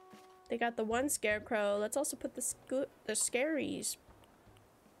 They got the one scarecrow. Let's also put the spooky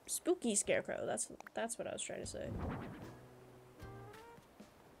scarecrow. That's what I was trying to say.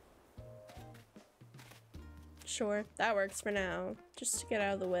 Sure, that works for now, just to get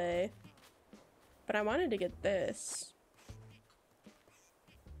out of the way. But I wanted to get this.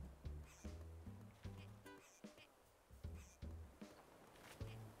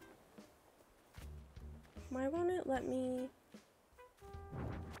 Why won't it let me?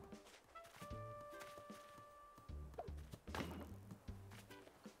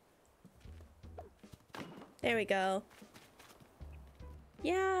 There we go.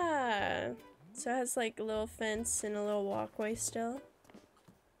 Yeah, Yeah. So it has like a little fence and a little walkway still.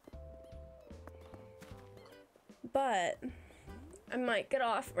 But I might get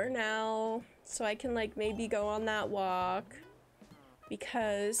off for now so I can like maybe go on that walk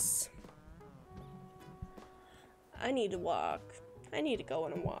because I need to walk. I need to go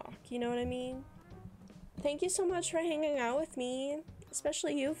on a walk, you know what I mean? Thank you so much for hanging out with me,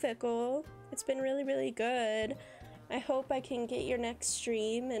 especially you, Fickle. It's been really, really good. I hope I can get your next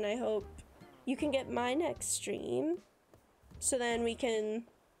stream, and I hope you can get my next stream, so then we can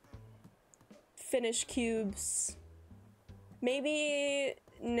finish cubes. Maybe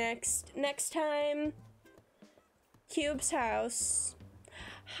next time, Cube's house.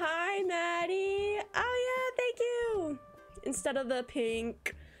 Hi, Maddie. Oh yeah, thank you. Instead of the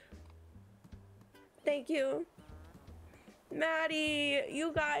pink. Thank you. Maddie,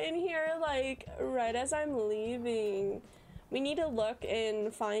 you got in here like right as I'm leaving. We need to look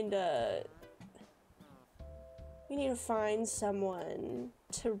and find we need to find someone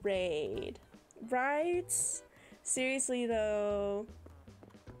to raid. Right? Seriously though.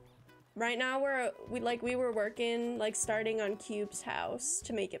 Right now we were working, like starting on Cube's house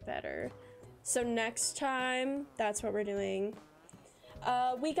to make it better. So next time, that's what we're doing.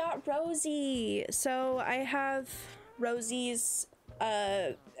 We got Rosie. So I have Rosie's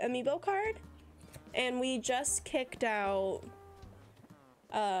amiibo card, and we just kicked out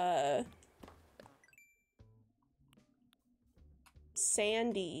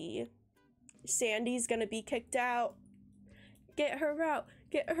Sandy. Sandy's gonna be kicked out. Get her out.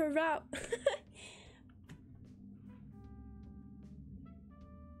 Get her out.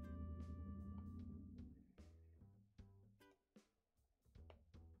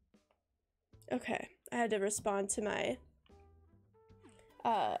 Okay, I had to respond to my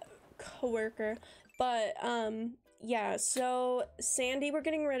coworker, but yeah, so Sandy we're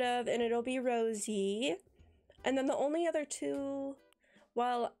getting rid of, and it'll be Rosie, and then the only other two,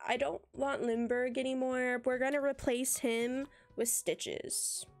 well, I don't want Limburg anymore. We're gonna replace him with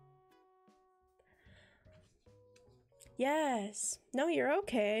Stitches. Yes. No, you're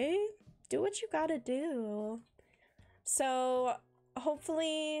okay. Do what you gotta do. So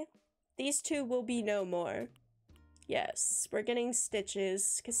hopefully these two will be no more. Yes, we're getting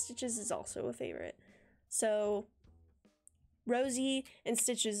Stitches, because Stitches is also a favorite. So Rosie and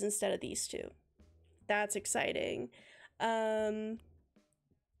Stitches instead of these two. That's exciting. Panchetti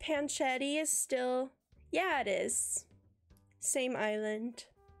is still, yeah, it is. Same island.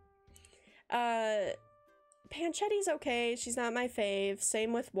 Panchetti's okay. She's not my fave.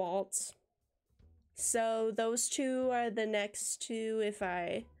 Same with Walt. So those two are the next two if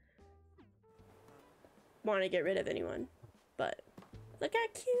I want to get rid of anyone. But look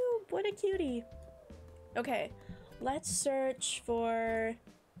at Cube. What a cutie. Okay. Let's search for...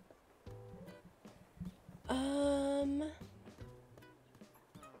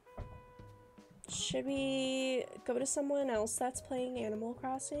 Should we go to someone else that's playing Animal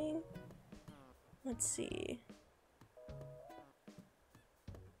Crossing? Let's see.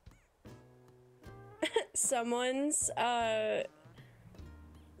 Someone's,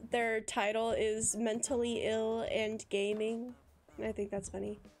 their title is Mentally Ill and Gaming. I think that's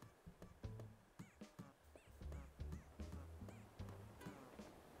funny.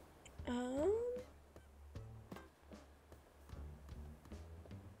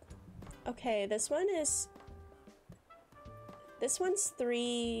 Okay, this one's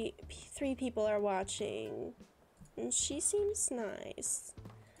three people are watching, and she seems nice.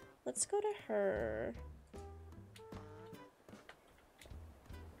 Let's go to her.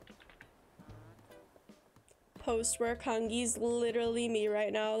 Post-work hungy's literally me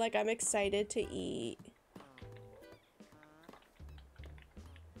right now. Like, I'm excited to eat.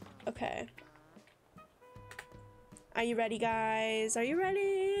 Okay. Are you ready, guys? Are you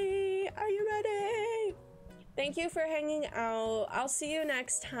ready? Are you ready? Thank you for hanging out. I'll see you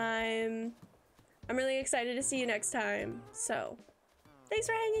next time. I'm really excited to see you next time. So, thanks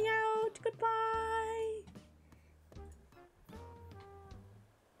for hanging out. Goodbye.